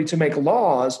the ability to make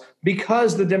laws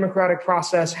because the democratic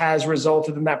process has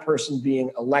resulted in that person being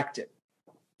elected.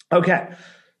 Okay.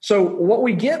 So what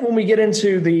we get when we get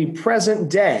into the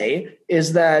present day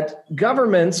is that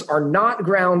governments are not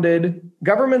grounded.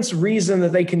 Governments' reason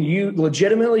that they can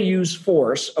legitimately use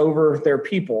force over their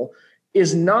people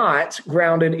is not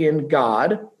grounded in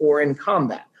God or in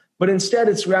combat, but instead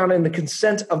it's grounded in the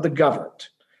consent of the governed.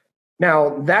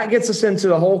 Now, that gets us into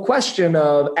the whole question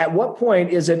of at what point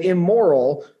is it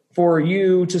immoral for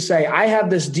you to say, I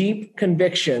have this deep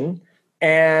conviction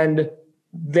and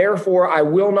therefore I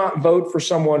will not vote for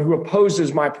someone who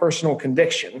opposes my personal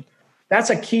conviction.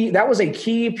 That was a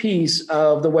key piece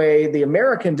of the way the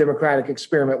American democratic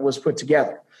experiment was put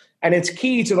together. And it's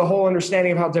key to the whole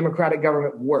understanding of how democratic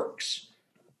government works.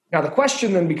 Now, the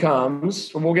question then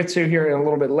becomes, and we'll get to here in a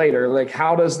little bit later, like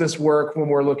how does this work when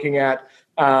we're looking at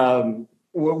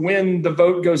when the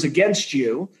vote goes against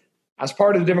you? As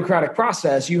part of the democratic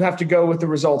process, you have to go with the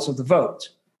results of the vote.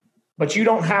 But you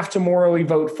don't have to morally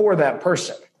vote for that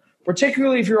person,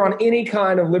 particularly if you're on any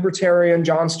kind of libertarian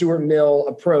John Stuart Mill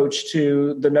approach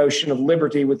to the notion of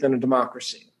liberty within a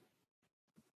democracy.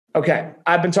 Okay,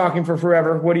 I've been talking for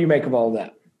forever. What do you make of all of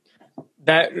that?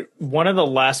 That one of the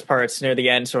last parts near the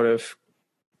end sort of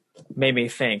made me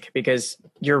think, because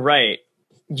you're right.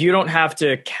 You don't have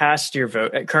to cast your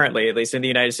vote, currently, at least in the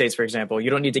United States, for example, you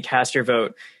don't need to cast your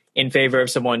vote in favor of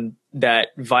someone that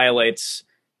violates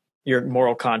your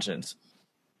moral conscience,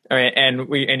 all right, and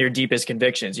your deepest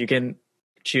convictions. You can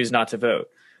choose not to vote.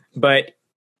 But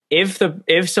if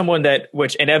someone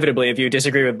which inevitably, if you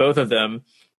disagree with both of them,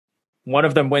 one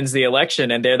of them wins the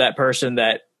election and they're that person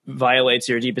that violates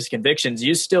your deepest convictions,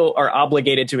 you still are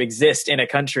obligated to exist in a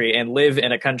country and live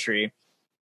in a country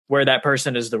where that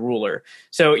person is the ruler.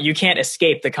 So you can't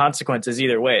escape the consequences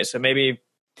either way. So maybe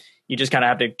you just kind of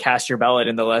have to cast your ballot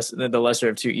in the lesser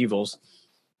of two evils.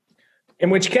 In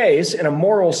which case, in a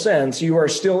moral sense, you are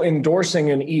still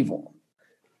endorsing an evil,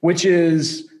 which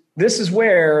is this is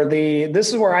where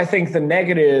I think the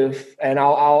negative, and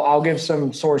I'll give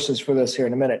some sources for this here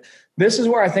in a minute. This is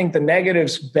where I think the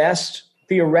negative's best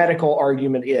theoretical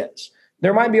argument is.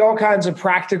 There might be all kinds of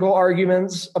practical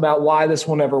arguments about why this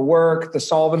will never work, the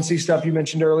solvency stuff you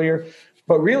mentioned earlier.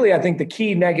 But really, I think the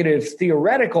key negative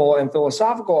theoretical and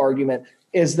philosophical argument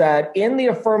is that in the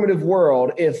affirmative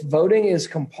world, if voting is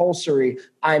compulsory,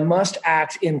 I must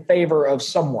act in favor of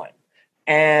someone.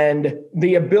 And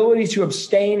the ability to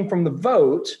abstain from the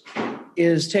vote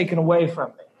is taken away from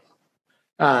me.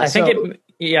 I think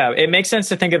it makes sense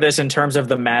to think of this in terms of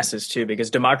the masses too, because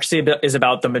democracy is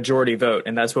about the majority vote,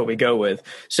 and that's what we go with.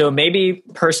 So maybe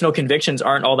personal convictions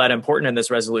aren't all that important in this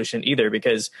resolution either,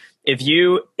 because if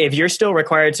you're still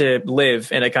required to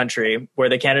live in a country where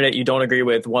the candidate you don't agree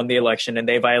with won the election and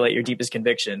they violate your deepest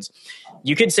convictions,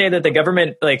 you could say that the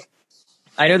government, like,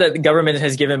 I know that the government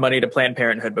has given money to Planned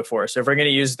Parenthood before. So if we're going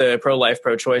to use the pro-life,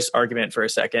 pro-choice argument for a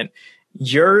second,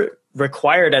 you're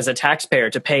required as a taxpayer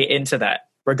to pay into that,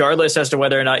 regardless as to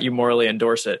whether or not you morally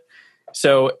endorse it.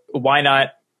 So why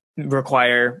not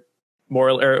require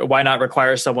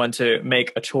someone to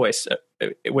make a choice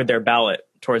with their ballot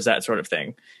towards that sort of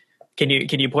thing? Can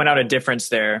you point out a difference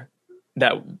there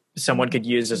that someone could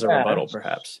use as a rebuttal,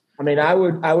 perhaps? I mean, I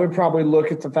would probably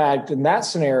look at the fact in that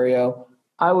scenario,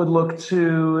 I would look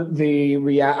to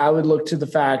the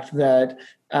fact that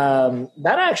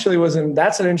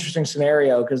that's an interesting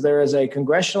scenario, because there is a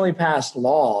congressionally passed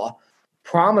law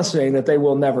promising that they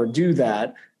will never do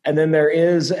that. And then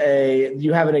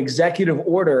you have an executive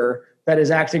order that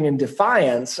is acting in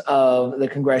defiance of the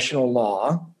congressional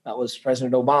law. That was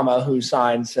President Obama who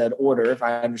signed said order, if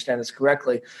I understand this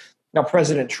correctly. Now,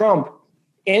 President Trump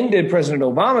ended President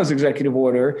Obama's executive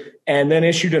order and then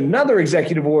issued another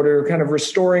executive order kind of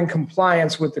restoring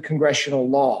compliance with the congressional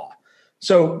law.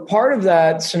 So part of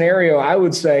that scenario, I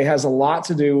would say, has a lot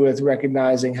to do with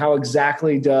recognizing how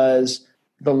exactly does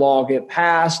the law get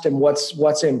passed and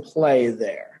what's in play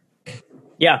there.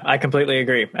 Yeah, I completely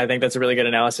agree. I think that's a really good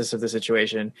analysis of the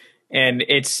situation. And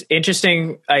it's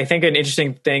interesting. I think an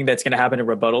interesting thing that's going to happen in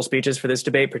rebuttal speeches for this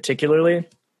debate particularly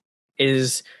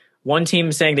is one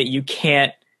team saying that you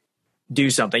can't do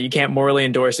something, you can't morally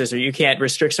endorse this, or you can't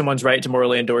restrict someone's right to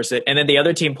morally endorse it. And then the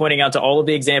other team pointing out to all of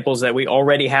the examples that we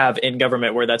already have in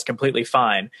government where that's completely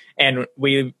fine. And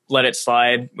we let it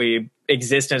slide. We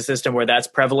exist in a system where that's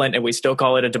prevalent and we still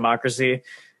call it a democracy.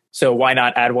 So why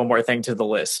not add one more thing to the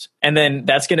list? And then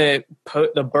that's going to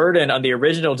put the burden on the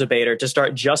original debater to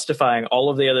start justifying all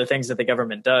of the other things that the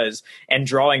government does and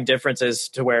drawing differences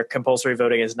to where compulsory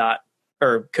voting is not,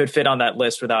 or could fit on that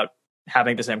list without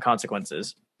having the same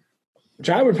consequences. which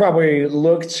I would probably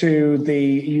look to the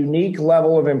unique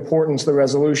level of importance the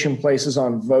resolution places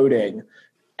on voting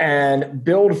and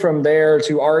build from there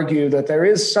to argue that there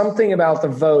is something about the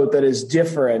vote that is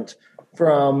different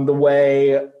from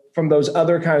those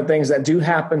other kind of things that do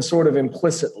happen sort of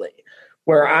implicitly,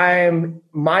 where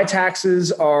my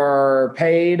taxes are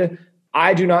paid.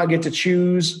 I do not get to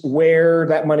choose where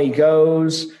that money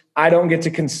goes. I don't get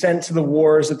to consent to the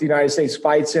wars that the United States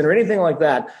fights in or anything like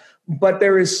that. But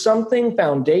there is something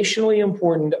foundationally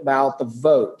important about the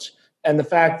vote and the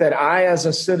fact that I, as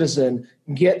a citizen,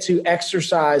 get to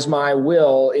exercise my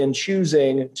will in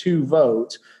choosing to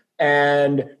vote.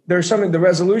 And there's something, the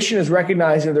resolution is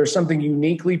recognizing there's something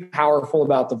uniquely powerful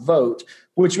about the vote,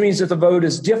 which means that the vote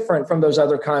is different from those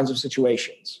other kinds of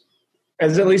situations.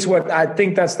 As at least what I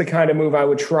think that's the kind of move I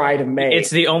would try to make.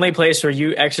 It's the only place where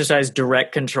you exercise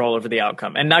direct control over the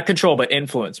outcome, and not control, but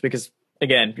influence, because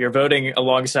again, you're voting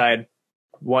alongside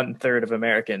 1/3 of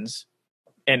Americans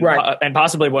and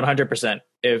possibly 100%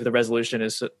 if the resolution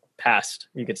is passed,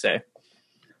 you could say.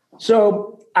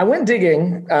 So I went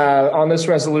digging on this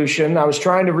resolution. I was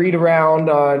trying to read around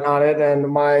on it, and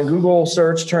my Google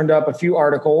search turned up a few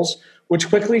articles, which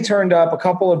quickly turned up a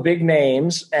couple of big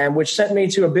names, and which sent me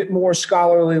to a bit more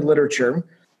scholarly literature.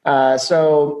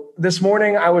 So this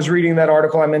morning I was reading that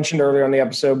article I mentioned earlier on the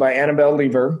episode by Annabelle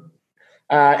Lever.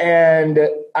 And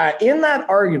in that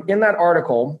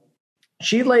article,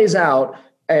 she lays out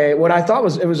what I thought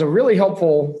was a really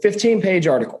helpful 15-page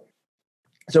article.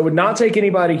 So it would not take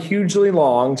anybody hugely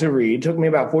long to read. It took me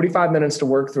about 45 minutes to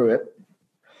work through it.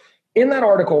 In that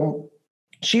article,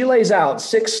 she lays out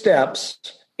 6 steps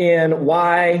in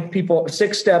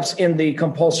the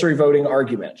compulsory voting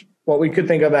argument, what we could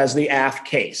think of as the AF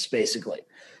case, basically.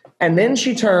 And then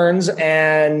she turns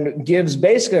and gives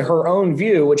basically her own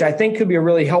view, which I think could be a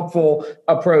really helpful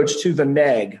approach to the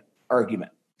neg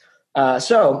argument.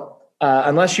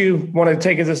 Unless you want to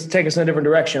take us in a different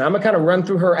direction, I'm going to kind of run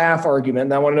through her AF argument,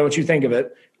 and I want to know what you think of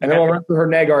it. And then we'll run through her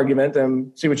neg argument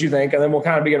and see what you think, and then we'll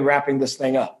kind of begin wrapping this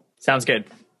thing up. Sounds good.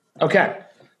 Okay.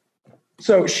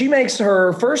 So she makes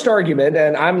her first argument,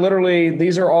 and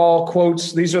these are all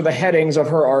quotes, these are the headings of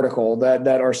her article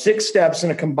that are 6 steps in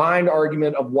a combined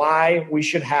argument of why we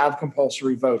should have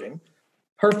compulsory voting.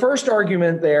 Her first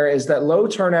argument there is that low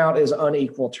turnout is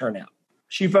unequal turnout.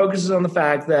 She focuses on the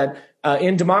fact that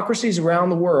in democracies around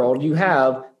the world, you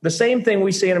have the same thing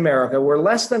we see in America, where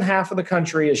less than half of the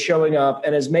country is showing up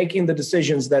and is making the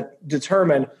decisions that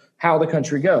determine how the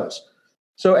country goes.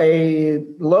 So a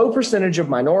low percentage of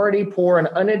minority, poor, and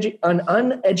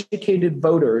uneducated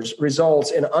voters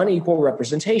results in unequal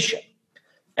representation.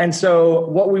 And so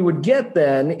what we would get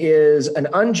then is an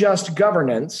unjust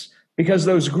governance because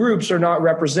those groups are not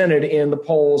represented in the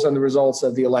polls and the results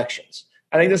of the elections.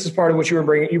 I think this is part of what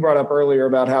you brought up earlier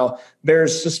about how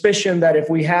there's suspicion that if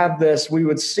we have this, we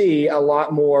would see a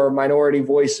lot more minority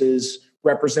voices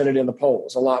represented in the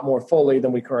polls, a lot more fully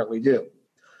than we currently do.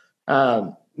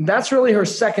 That's really her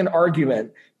second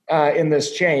argument in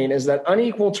this chain, is that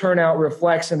unequal turnout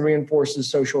reflects and reinforces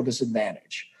social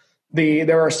disadvantage.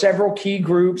 There are several key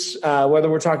groups, whether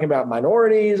we're talking about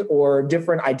minorities or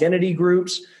different identity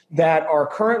groups, that are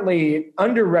currently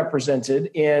underrepresented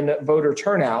in voter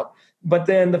turnout. But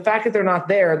then the fact that they're not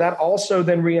there, that also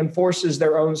then reinforces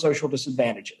their own social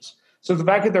disadvantages. So the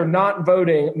fact that they're not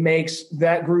voting makes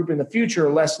that group in the future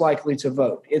less likely to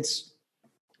vote.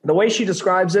 The way she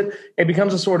describes it, it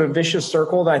becomes a sort of vicious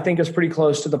circle that I think is pretty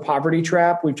close to the poverty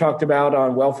trap we've talked about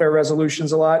on welfare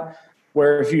resolutions a lot,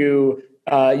 where if you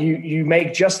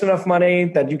make just enough money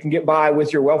that you can get by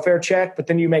with your welfare check, but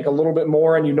then you make a little bit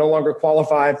more and you no longer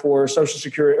qualify for Social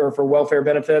Security or for welfare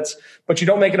benefits, but you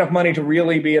don't make enough money to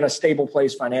really be in a stable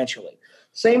place financially.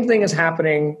 Same thing is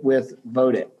happening with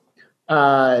voting.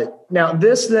 Now,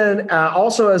 this then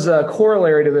also as a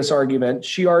corollary to this argument,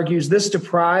 she argues this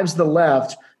deprives the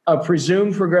left of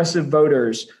presumed progressive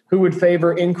voters who would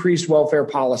favor increased welfare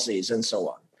policies and so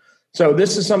on. So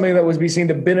this is something that would be seen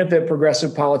to benefit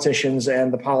progressive politicians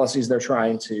and the policies they're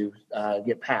trying to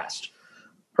get passed.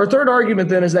 Her third argument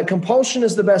then is that compulsion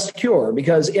is the best cure,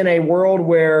 because in a world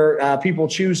where people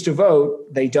choose to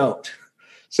vote, they don't.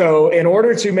 So in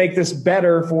order to make this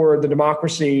better for the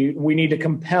democracy, we need to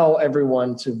compel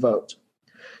everyone to vote.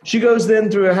 She goes then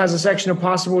through, has a section of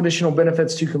possible additional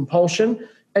benefits to compulsion.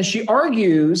 And she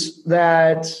argues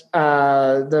that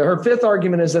her fifth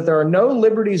argument is that there are no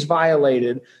liberties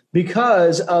violated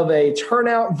because of a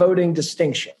turnout voting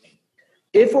distinction.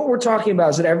 If what we're talking about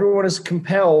is that everyone is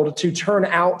compelled to turn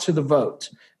out to the vote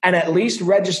and at least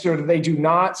register that they do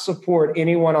not support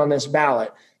anyone on this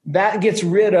ballot, that gets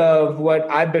rid of what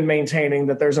I've been maintaining,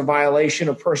 that there's a violation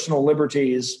of personal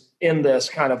liberties in this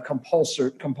kind of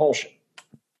compulsion.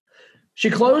 She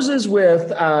closes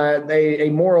with a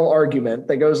moral argument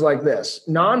that goes like this: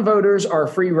 non-voters are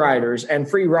free riders, and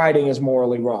free riding is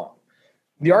morally wrong.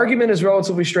 The argument is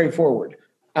relatively straightforward.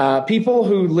 People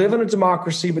who live in a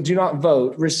democracy but do not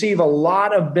vote receive a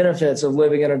lot of benefits of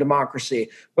living in a democracy,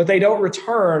 but they don't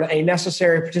return a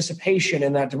necessary participation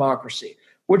in that democracy,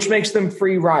 which makes them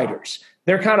free riders.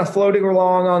 They're kind of floating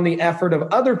along on the effort of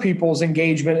other people's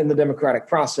engagement in the democratic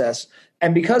process.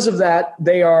 And because of that,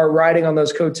 they are riding on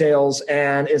those coattails.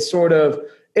 And it's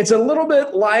a little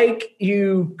bit like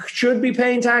you should be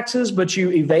paying taxes, but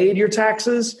you evade your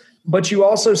taxes, but you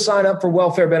also sign up for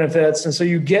welfare benefits. And so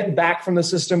you get back from the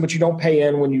system, but you don't pay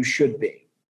in when you should be.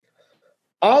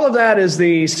 All of that is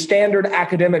the standard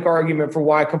academic argument for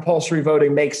why compulsory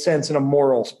voting makes sense on a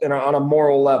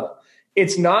moral level.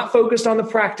 It's not focused on the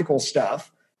practical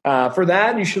stuff. For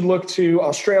that, you should look to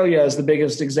Australia as the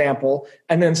biggest example,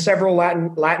 and then several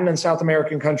Latin and South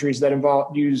American countries that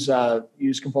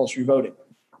use compulsory voting.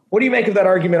 What do you make of that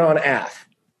argument on AF?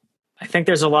 I think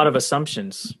there's a lot of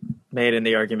assumptions made in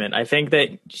the argument. I think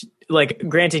that,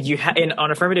 granted,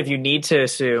 on affirmative, you need to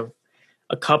assume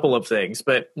a couple of things,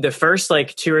 but the first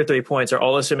 2 or 3 points are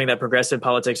all assuming that progressive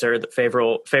politics are the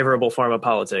favorable form of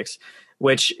politics,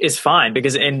 which is fine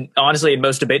because honestly, in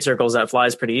most debate circles, that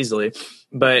flies pretty easily.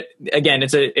 But again,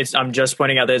 I'm just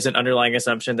pointing out that it's an underlying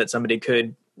assumption that somebody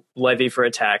could levy for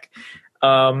attack.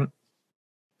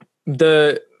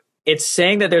 It's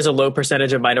saying that there's a low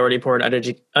percentage of minority, poor,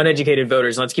 and uneducated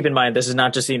voters. And let's keep in mind, this is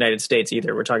not just the United States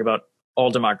either. We're talking about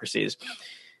all democracies.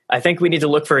 I think we need to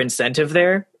look for incentive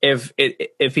there. If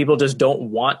people just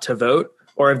don't want to vote,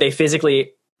 or if they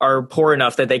physically are poor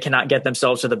enough that they cannot get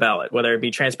themselves to the ballot, whether it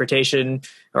be transportation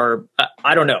or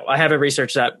I don't know. I haven't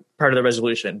researched that part of the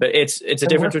resolution, but it's a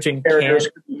difference between barriers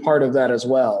could be part of that as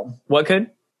well. What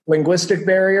could? Linguistic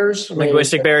barriers.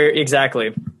 Linguistic barrier,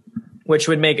 exactly. Which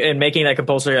would making that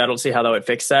compulsory. I don't see how that would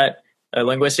fix that. A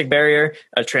linguistic barrier,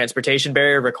 a transportation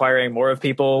barrier requiring more of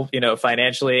people,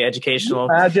 financially, educationally.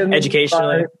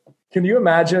 Can you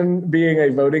imagine being a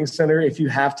voting center if you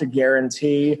have to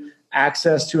guarantee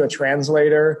access to a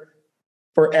translator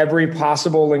for every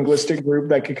possible linguistic group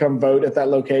that could come vote at that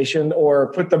location,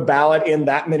 or put the ballot in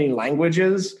that many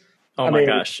languages? Oh my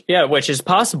gosh. Yeah, which is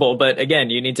possible. But again,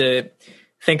 you need to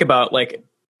think about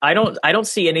I don't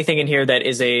see anything in here that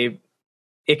is a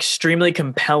extremely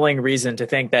compelling reason to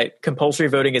think that compulsory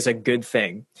voting is a good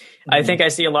thing. Mm-hmm. I think I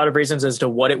see a lot of reasons as to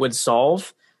what it would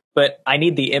solve, but I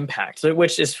need the impact,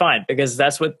 which is fine because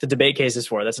that's what the debate case is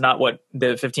for. That's not what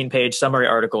the 15-page summary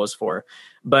article is for.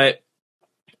 But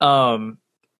the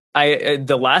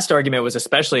last argument was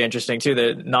especially interesting too.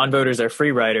 The non-voters are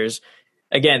free riders.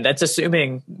 Again, that's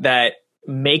assuming that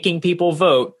making people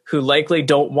vote who likely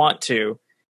don't want to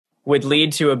would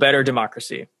lead to a better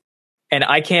democracy. And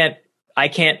I can't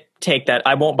take that.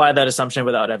 I won't buy that assumption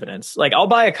without evidence. I'll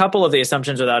buy a couple of the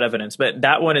assumptions without evidence, but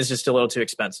that one is just a little too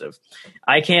expensive.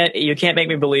 You can't make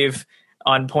me believe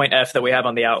on point F that we have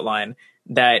on the outline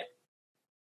that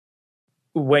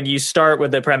when you start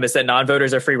with the premise that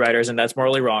non-voters are free riders and that's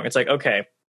morally wrong, it's okay,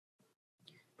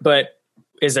 but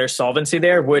is there solvency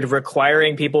there? Would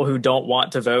requiring people who don't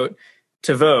want to vote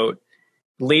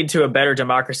lead to a better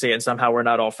democracy and somehow we're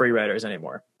not all free riders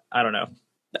anymore? I don't know.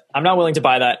 I'm not willing to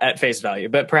buy that at face value,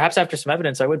 but perhaps after some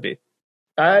evidence, I would be.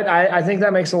 I think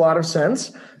that makes a lot of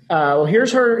sense. Well,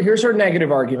 here's her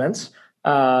negative arguments,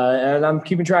 and I'm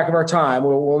keeping track of our time.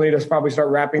 We'll need to probably start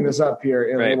wrapping this up here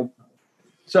in a little.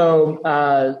 So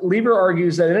Lieber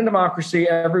argues that in a democracy,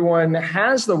 everyone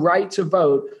has the right to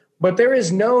vote, but there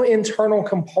is no internal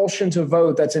compulsion to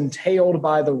vote that's entailed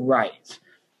by the right.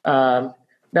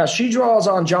 Now, she draws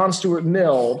on John Stuart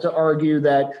Mill to argue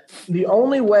that the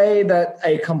only way that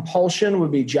a compulsion would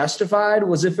be justified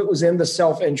was if it was in the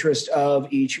self-interest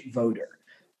of each voter.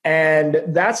 And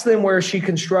that's then where she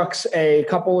constructs a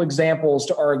couple examples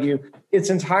to argue it's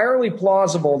entirely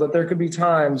plausible that there could be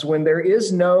times when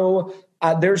there's no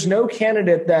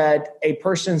candidate that a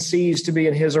person sees to be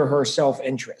in his or her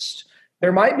self-interest.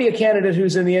 There might be a candidate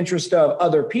who's in the interest of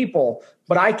other people,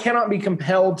 but I cannot be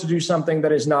compelled to do something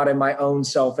that is not in my own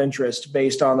self-interest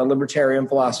based on the libertarian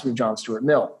philosophy of John Stuart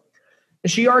Mill. And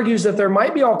she argues that there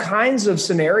might be all kinds of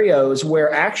scenarios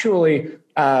where actually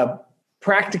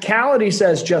practicality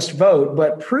says just vote,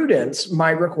 but prudence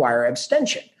might require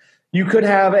abstention. You could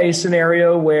have a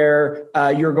scenario where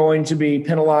you're going to be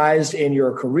penalized in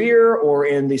your career or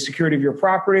in the security of your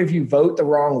property if you vote the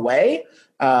wrong way.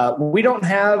 We don't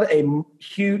have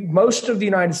most of the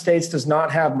United States does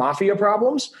not have mafia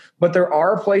problems, but there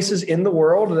are places in the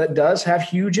world that does have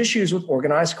huge issues with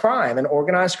organized crime, and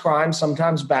organized crime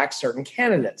sometimes backs certain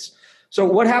candidates. So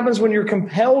what happens when you're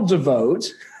compelled to vote,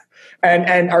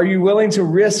 and are you willing to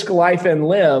risk life and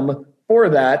limb for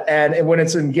that? And when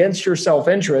it's against your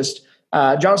self-interest,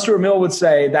 John Stuart Mill would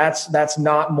say that's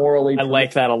not morally. I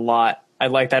like that a lot. I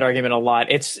like that argument a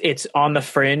lot. It's on the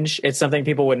fringe. It's something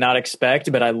people would not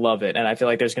expect, but I love it. And I feel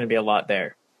like there's going to be a lot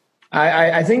there.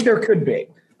 I think there could be.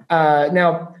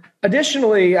 Now,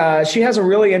 additionally, she has a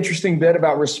really interesting bit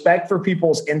about respect for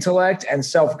people's intellect and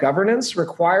self-governance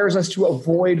requires us to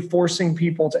avoid forcing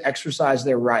people to exercise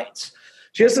their rights.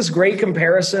 She has this great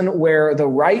comparison where the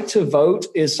right to vote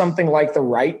is something like the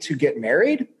right to get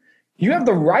married. You have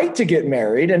the right to get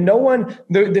married, and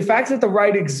the fact that the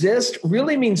right exists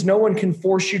really means no one can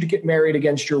force you to get married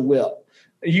against your will.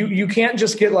 You can't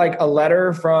just get like a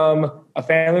letter from a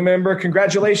family member,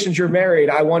 congratulations, you're married,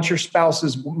 I want your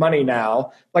spouse's money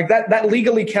now. Like that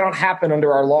legally cannot happen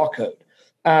under our law code.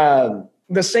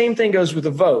 The same thing goes with the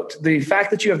vote. The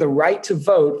fact that you have the right to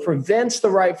vote prevents the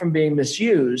right from being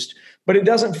misused, but it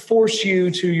doesn't force you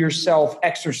to yourself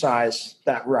exercise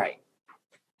that right.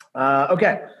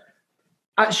 Okay.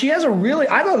 She has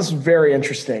I thought this was very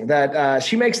interesting that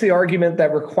she makes the argument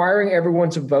that requiring everyone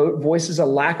to vote voices a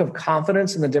lack of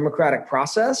confidence in the democratic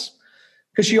process.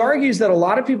 Because she argues that a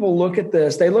lot of people look at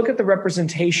this, they look at the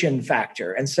representation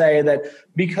factor and say that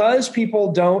because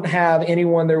people don't have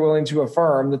anyone they're willing to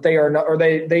affirm that they are not, or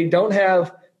they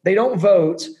don't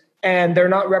vote and they're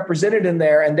not represented in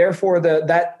there, and therefore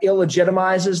that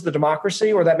illegitimizes the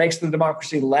democracy, or that makes the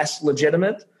democracy less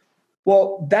legitimate.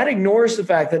 Well, that ignores the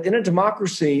fact that in a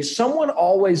democracy, someone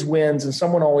always wins and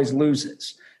someone always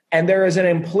loses. And there is an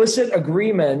implicit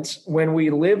agreement when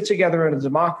we live together in a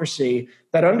democracy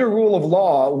that under rule of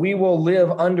law, we will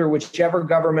live under whichever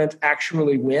government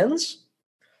actually wins.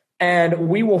 And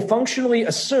we will functionally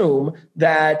assume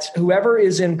that whoever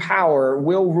is in power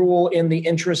will rule in the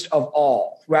interest of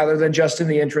all, rather than just in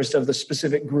the interest of the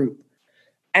specific group.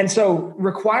 And so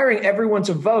requiring everyone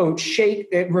to vote,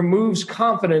 it removes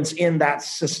confidence in that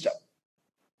system.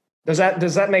 Does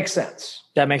that make sense?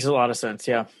 That makes a lot of sense,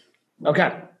 yeah.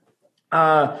 Okay.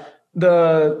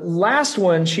 The last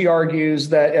one, she argues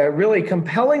that really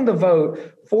compelling the vote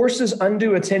forces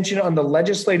undue attention on the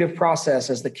legislative process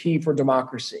as the key for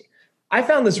democracy. I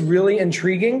found this really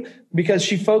intriguing because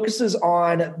she focuses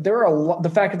on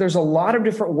the fact that there's a lot of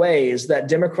different ways that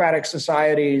democratic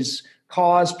societies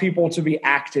cause people to be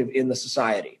active in the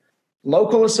society.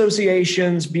 Local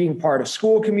associations, being part of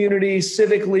school communities,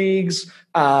 civic leagues,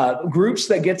 groups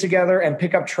that get together and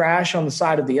pick up trash on the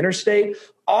side of the interstate.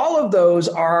 All of those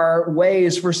are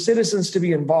ways for citizens to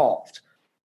be involved.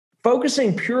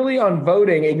 Focusing purely on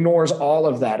voting ignores all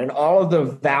of that and all of the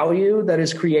value that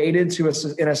is created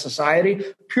in a society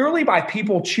purely by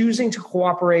people choosing to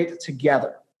cooperate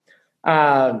together.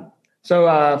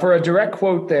 So for a direct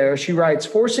quote there, she writes,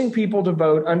 forcing people to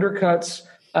vote undercuts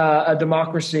a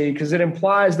democracy because it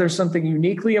implies there's something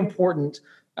uniquely important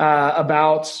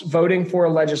about voting for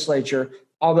a legislature.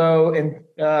 Although,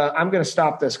 I'm going to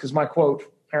stop this because my quote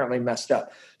apparently messed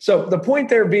up. So the point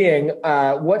there being,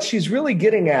 what she's really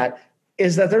getting at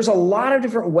is that there's a lot of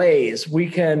different ways we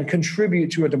can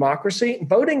contribute to a democracy.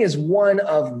 Voting is one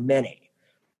of many.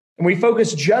 And we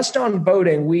focus just on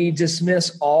voting, we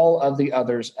dismiss all of the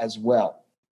others as well.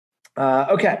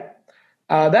 Okay.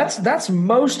 That's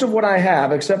most of what I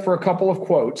have, except for a couple of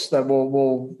quotes that I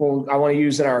want to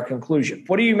use in our conclusion.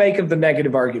 What do you make of the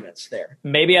negative arguments there?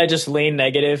 Maybe I just lean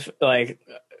negative, like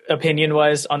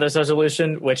opinion-wise on this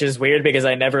resolution, which is weird because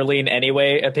I never lean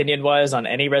anyway opinion-wise on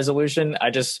any resolution. I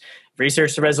just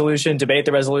research the resolution, debate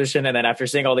the resolution, and then after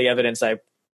seeing all the evidence, I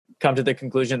come to the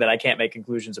conclusion that I can't make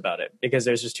conclusions about it because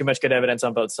there's just too much good evidence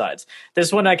on both sides.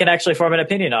 This one I can actually form an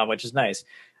opinion on, which is nice.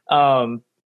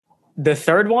 The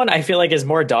third one I feel like is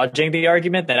more dodging the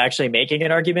argument than actually making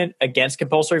an argument against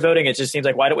compulsory voting. It just seems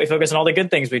like, why don't we focus on all the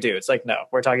good things we do? It's like, no,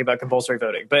 we're talking about compulsory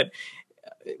voting, but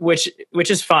which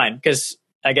is fine because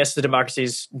I guess the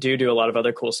democracies do a lot of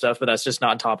other cool stuff, but that's just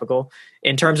not topical.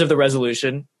 In terms of the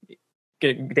resolution,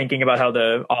 thinking about how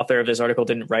the author of this article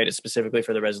didn't write it specifically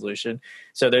for the resolution.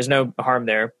 So there's no harm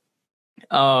there.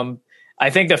 I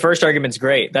think the first argument's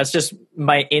great. That's just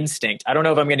my instinct. I don't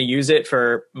know if I'm going to use it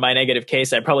for my negative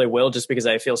case. I probably will just because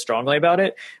I feel strongly about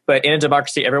it. But in a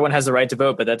democracy, everyone has the right to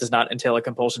vote, but that does not entail a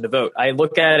compulsion to vote. I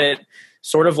look at it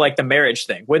sort of like the marriage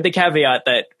thing with the caveat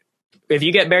that if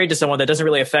you get married to someone, that doesn't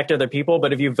really affect other people,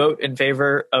 but if you vote in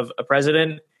favor of a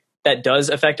president, that does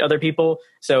affect other people.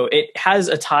 So it has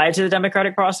a tie to the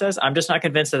democratic process. I'm just not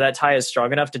convinced that that tie is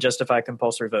strong enough to justify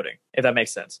compulsory voting, if that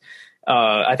makes sense.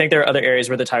 I think there are other areas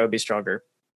where the tie would be stronger.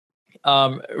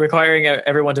 Requiring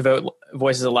everyone to vote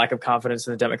voices a lack of confidence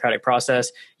in the democratic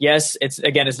process. Yes, it's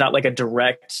not like a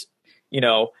direct,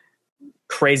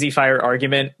 crazy fire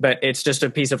argument, but it's just a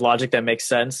piece of logic that makes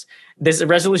sense. This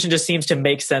resolution just seems to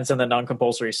make sense on the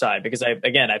non-compulsory side, because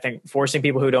I think forcing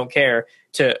people who don't care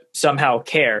to somehow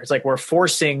care, it's like we're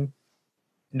forcing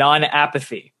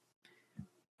non-apathy.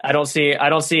 I don't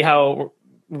see how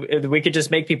we could just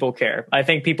make people care. I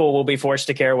think people will be forced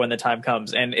to care when the time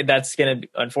comes, and that's going to,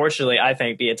 unfortunately, I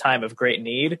think, be a time of great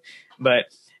need,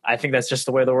 but I think that's just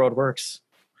the way the world works.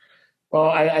 Well,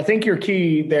 I think you're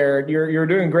key there. You're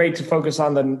doing great to focus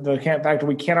on the fact that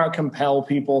we cannot compel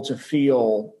people to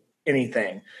feel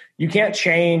anything. You can't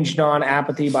change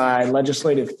non-apathy by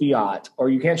legislative fiat, or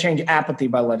you can't change apathy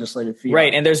by legislative fiat.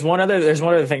 Right, and there's one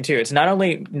other thing too. It's not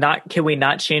only can we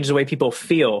not change the way people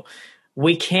feel,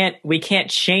 we can't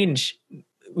change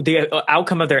the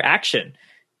outcome of their action,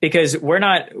 because we're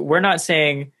not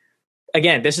saying,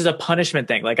 again, this is a punishment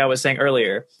thing. Like I was saying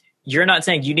earlier. You're not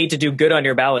saying you need to do good on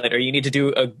your ballot, or you need to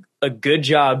do a good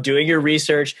job doing your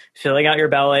research, filling out your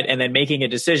ballot, and then making a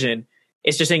decision.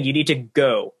 It's just saying you need to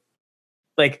go.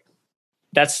 Like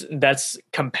that's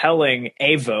compelling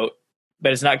a vote,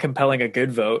 but it's not compelling a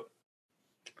good vote.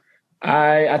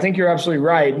 I think you're absolutely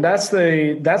right. That's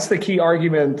the key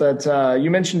argument that you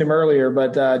mentioned him earlier,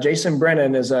 but Jason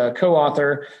Brennan is a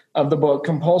co-author of the book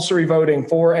Compulsory Voting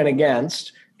For and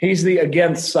Against. He's the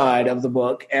against side of the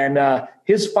book. And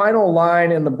his final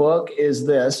line in the book is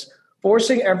this: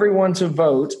 forcing everyone to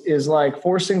vote is like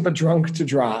forcing the drunk to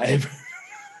drive.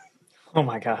 Oh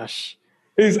my gosh.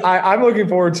 I'm looking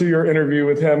forward to your interview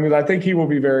with him, because I think he will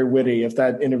be very witty if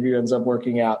that interview ends up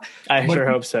working out. I sure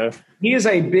hope so. He is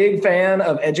a big fan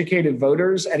of educated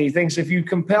voters, and he thinks if you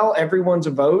compel everyone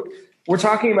to vote, we're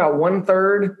talking about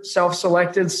 1/3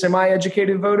 self-selected,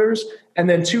 semi-educated voters, and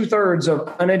then 2/3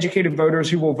 of uneducated voters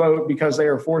who will vote because they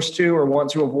are forced to or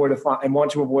want to avoid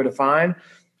a fine.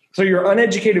 So your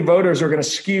uneducated voters are going to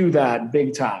skew that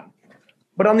big time.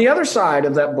 But on the other side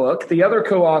of that book, the other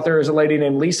co-author is a lady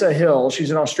named Lisa Hill.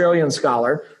 She's an Australian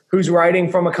scholar who's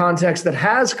writing from a context that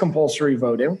has compulsory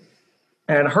voting.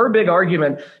 And her big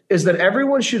argument is that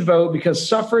everyone should vote because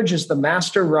suffrage is the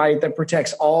master right that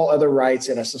protects all other rights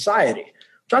in a society,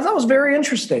 which I thought was very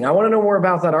interesting. I want to know more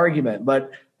about that argument.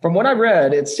 But from what I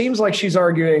read, it seems like she's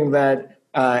arguing that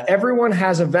everyone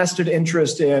has a vested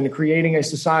interest in creating a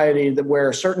society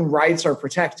where certain rights are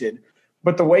protected.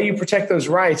 But the way you protect those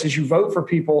rights is you vote for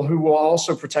people who will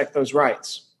also protect those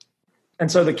rights.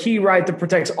 And so the key right that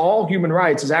protects all human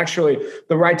rights is actually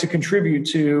the right to contribute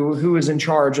to who is in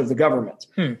charge of the government.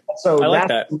 So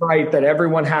that's the right that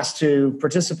everyone has to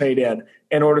participate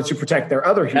in order to protect their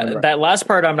other human rights. That last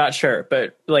part, I'm not sure,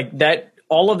 but like that,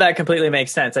 all of that completely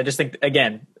makes sense. I just think,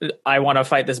 again, I want to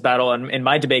fight this battle in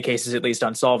my debate cases, at least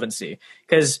on solvency,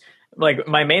 because like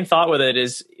my main thought with it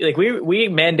is like we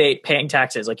mandate paying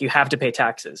taxes, like you have to pay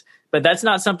taxes, but that's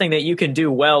not something that you can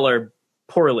do well or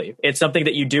poorly. It's something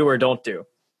that you do or don't do.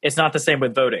 It's not the same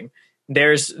with voting.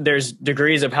 There's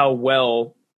degrees of how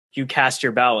well you cast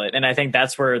your ballot, and I think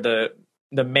that's where the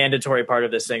mandatory part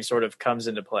of this thing sort of comes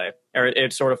into play, or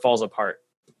it sort of falls apart.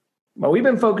 Well, we've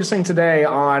been focusing today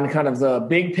on kind of the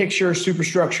big picture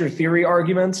superstructure theory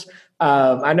arguments.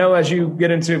 I know as you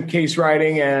get into case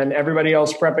writing and everybody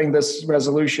else prepping this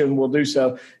resolution will do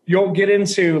so, you'll get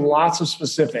into lots of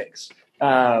specifics.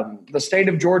 The state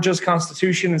of Georgia's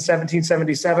constitution in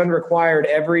 1777 required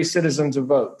every citizen to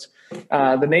vote.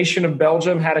 The nation of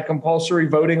Belgium had a compulsory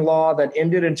voting law that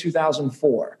ended in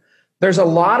 2004. There's a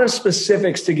lot of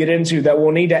specifics to get into that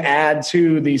we'll need to add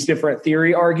to these different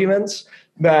theory arguments.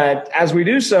 But as we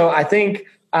do so, I think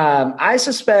I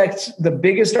suspect the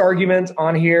biggest argument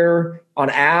on here on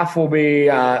AF will be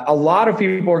a lot of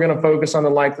people are going to focus on the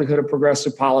likelihood of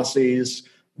progressive policies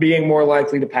being more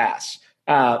likely to pass.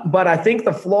 But I think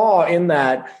the flaw in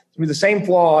that, the same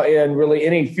flaw in really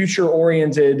any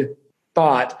future-oriented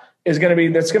thought, that's going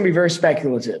to be very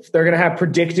speculative. They're going to have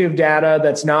predictive data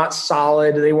that's not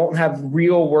solid. They won't have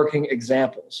real working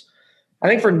examples. I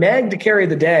think for NEG to carry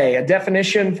the day, a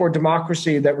definition for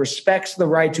democracy that respects the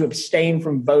right to abstain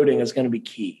from voting is going to be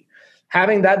key.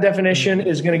 Having that definition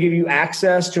is going to give you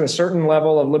access to a certain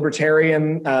level of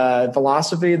libertarian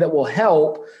philosophy that will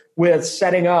help with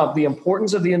setting up the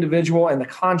importance of the individual and the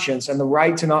conscience, and the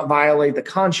right to not violate the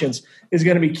conscience is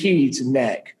going to be key to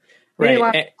NEG. Any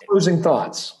last closing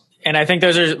thoughts? And I think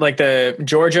those are like the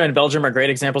Georgia and Belgium are great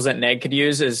examples that NEG could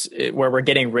use is where we're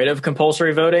getting rid of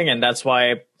compulsory voting. And that's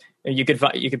why you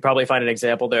could probably find an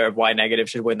example there of why negative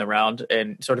should win the round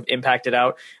and sort of impact it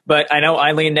out. But I know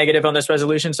I lean negative on this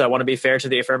resolution, so I want to be fair to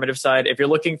the affirmative side. If you're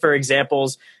looking for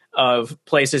examples of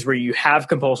places where you have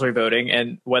compulsory voting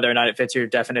and whether or not it fits your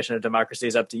definition of democracy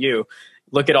is up to you,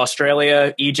 look at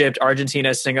Australia, Egypt,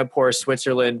 Argentina, Singapore,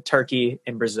 Switzerland, Turkey,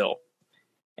 and Brazil.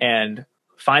 And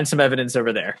find some evidence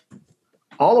over there.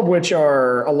 All of which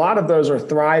are, a lot of those are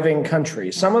thriving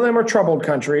countries. Some of them are troubled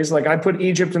countries. Like I put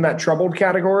Egypt in that troubled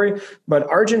category, but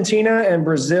Argentina and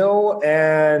Brazil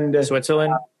and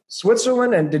Switzerland.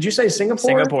 And did you say Singapore?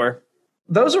 Singapore.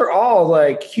 Those are all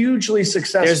like hugely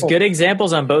successful. There's good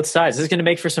examples on both sides. This is going to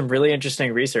make for some really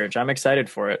interesting research. I'm excited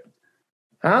for it.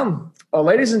 Well,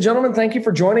 ladies and gentlemen, thank you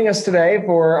for joining us today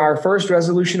for our first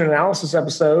resolution analysis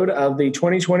episode of the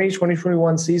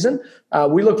 2020-2021 season.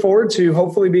 We look forward to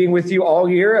hopefully being with you all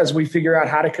year as we figure out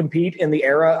how to compete in the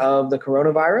era of the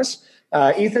coronavirus.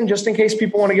 Ethan, just in case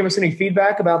people want to give us any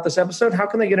feedback about this episode, how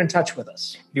can they get in touch with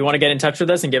us? If you want to get in touch with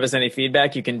us and give us any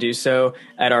feedback, you can do so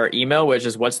at our email, which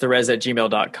is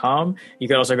whatstherez@gmail.com. You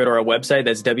can also go to our website.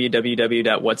 That's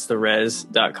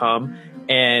www.whatstherez.com.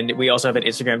 And we also have an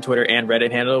Instagram, Twitter, and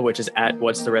Reddit handle, which is at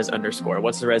whatstherez_.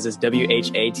 What's the Res is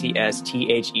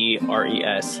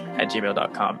WHATSTHERES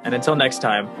 @gmail.com. And until next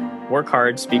time, work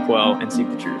hard, speak well, and seek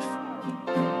the truth.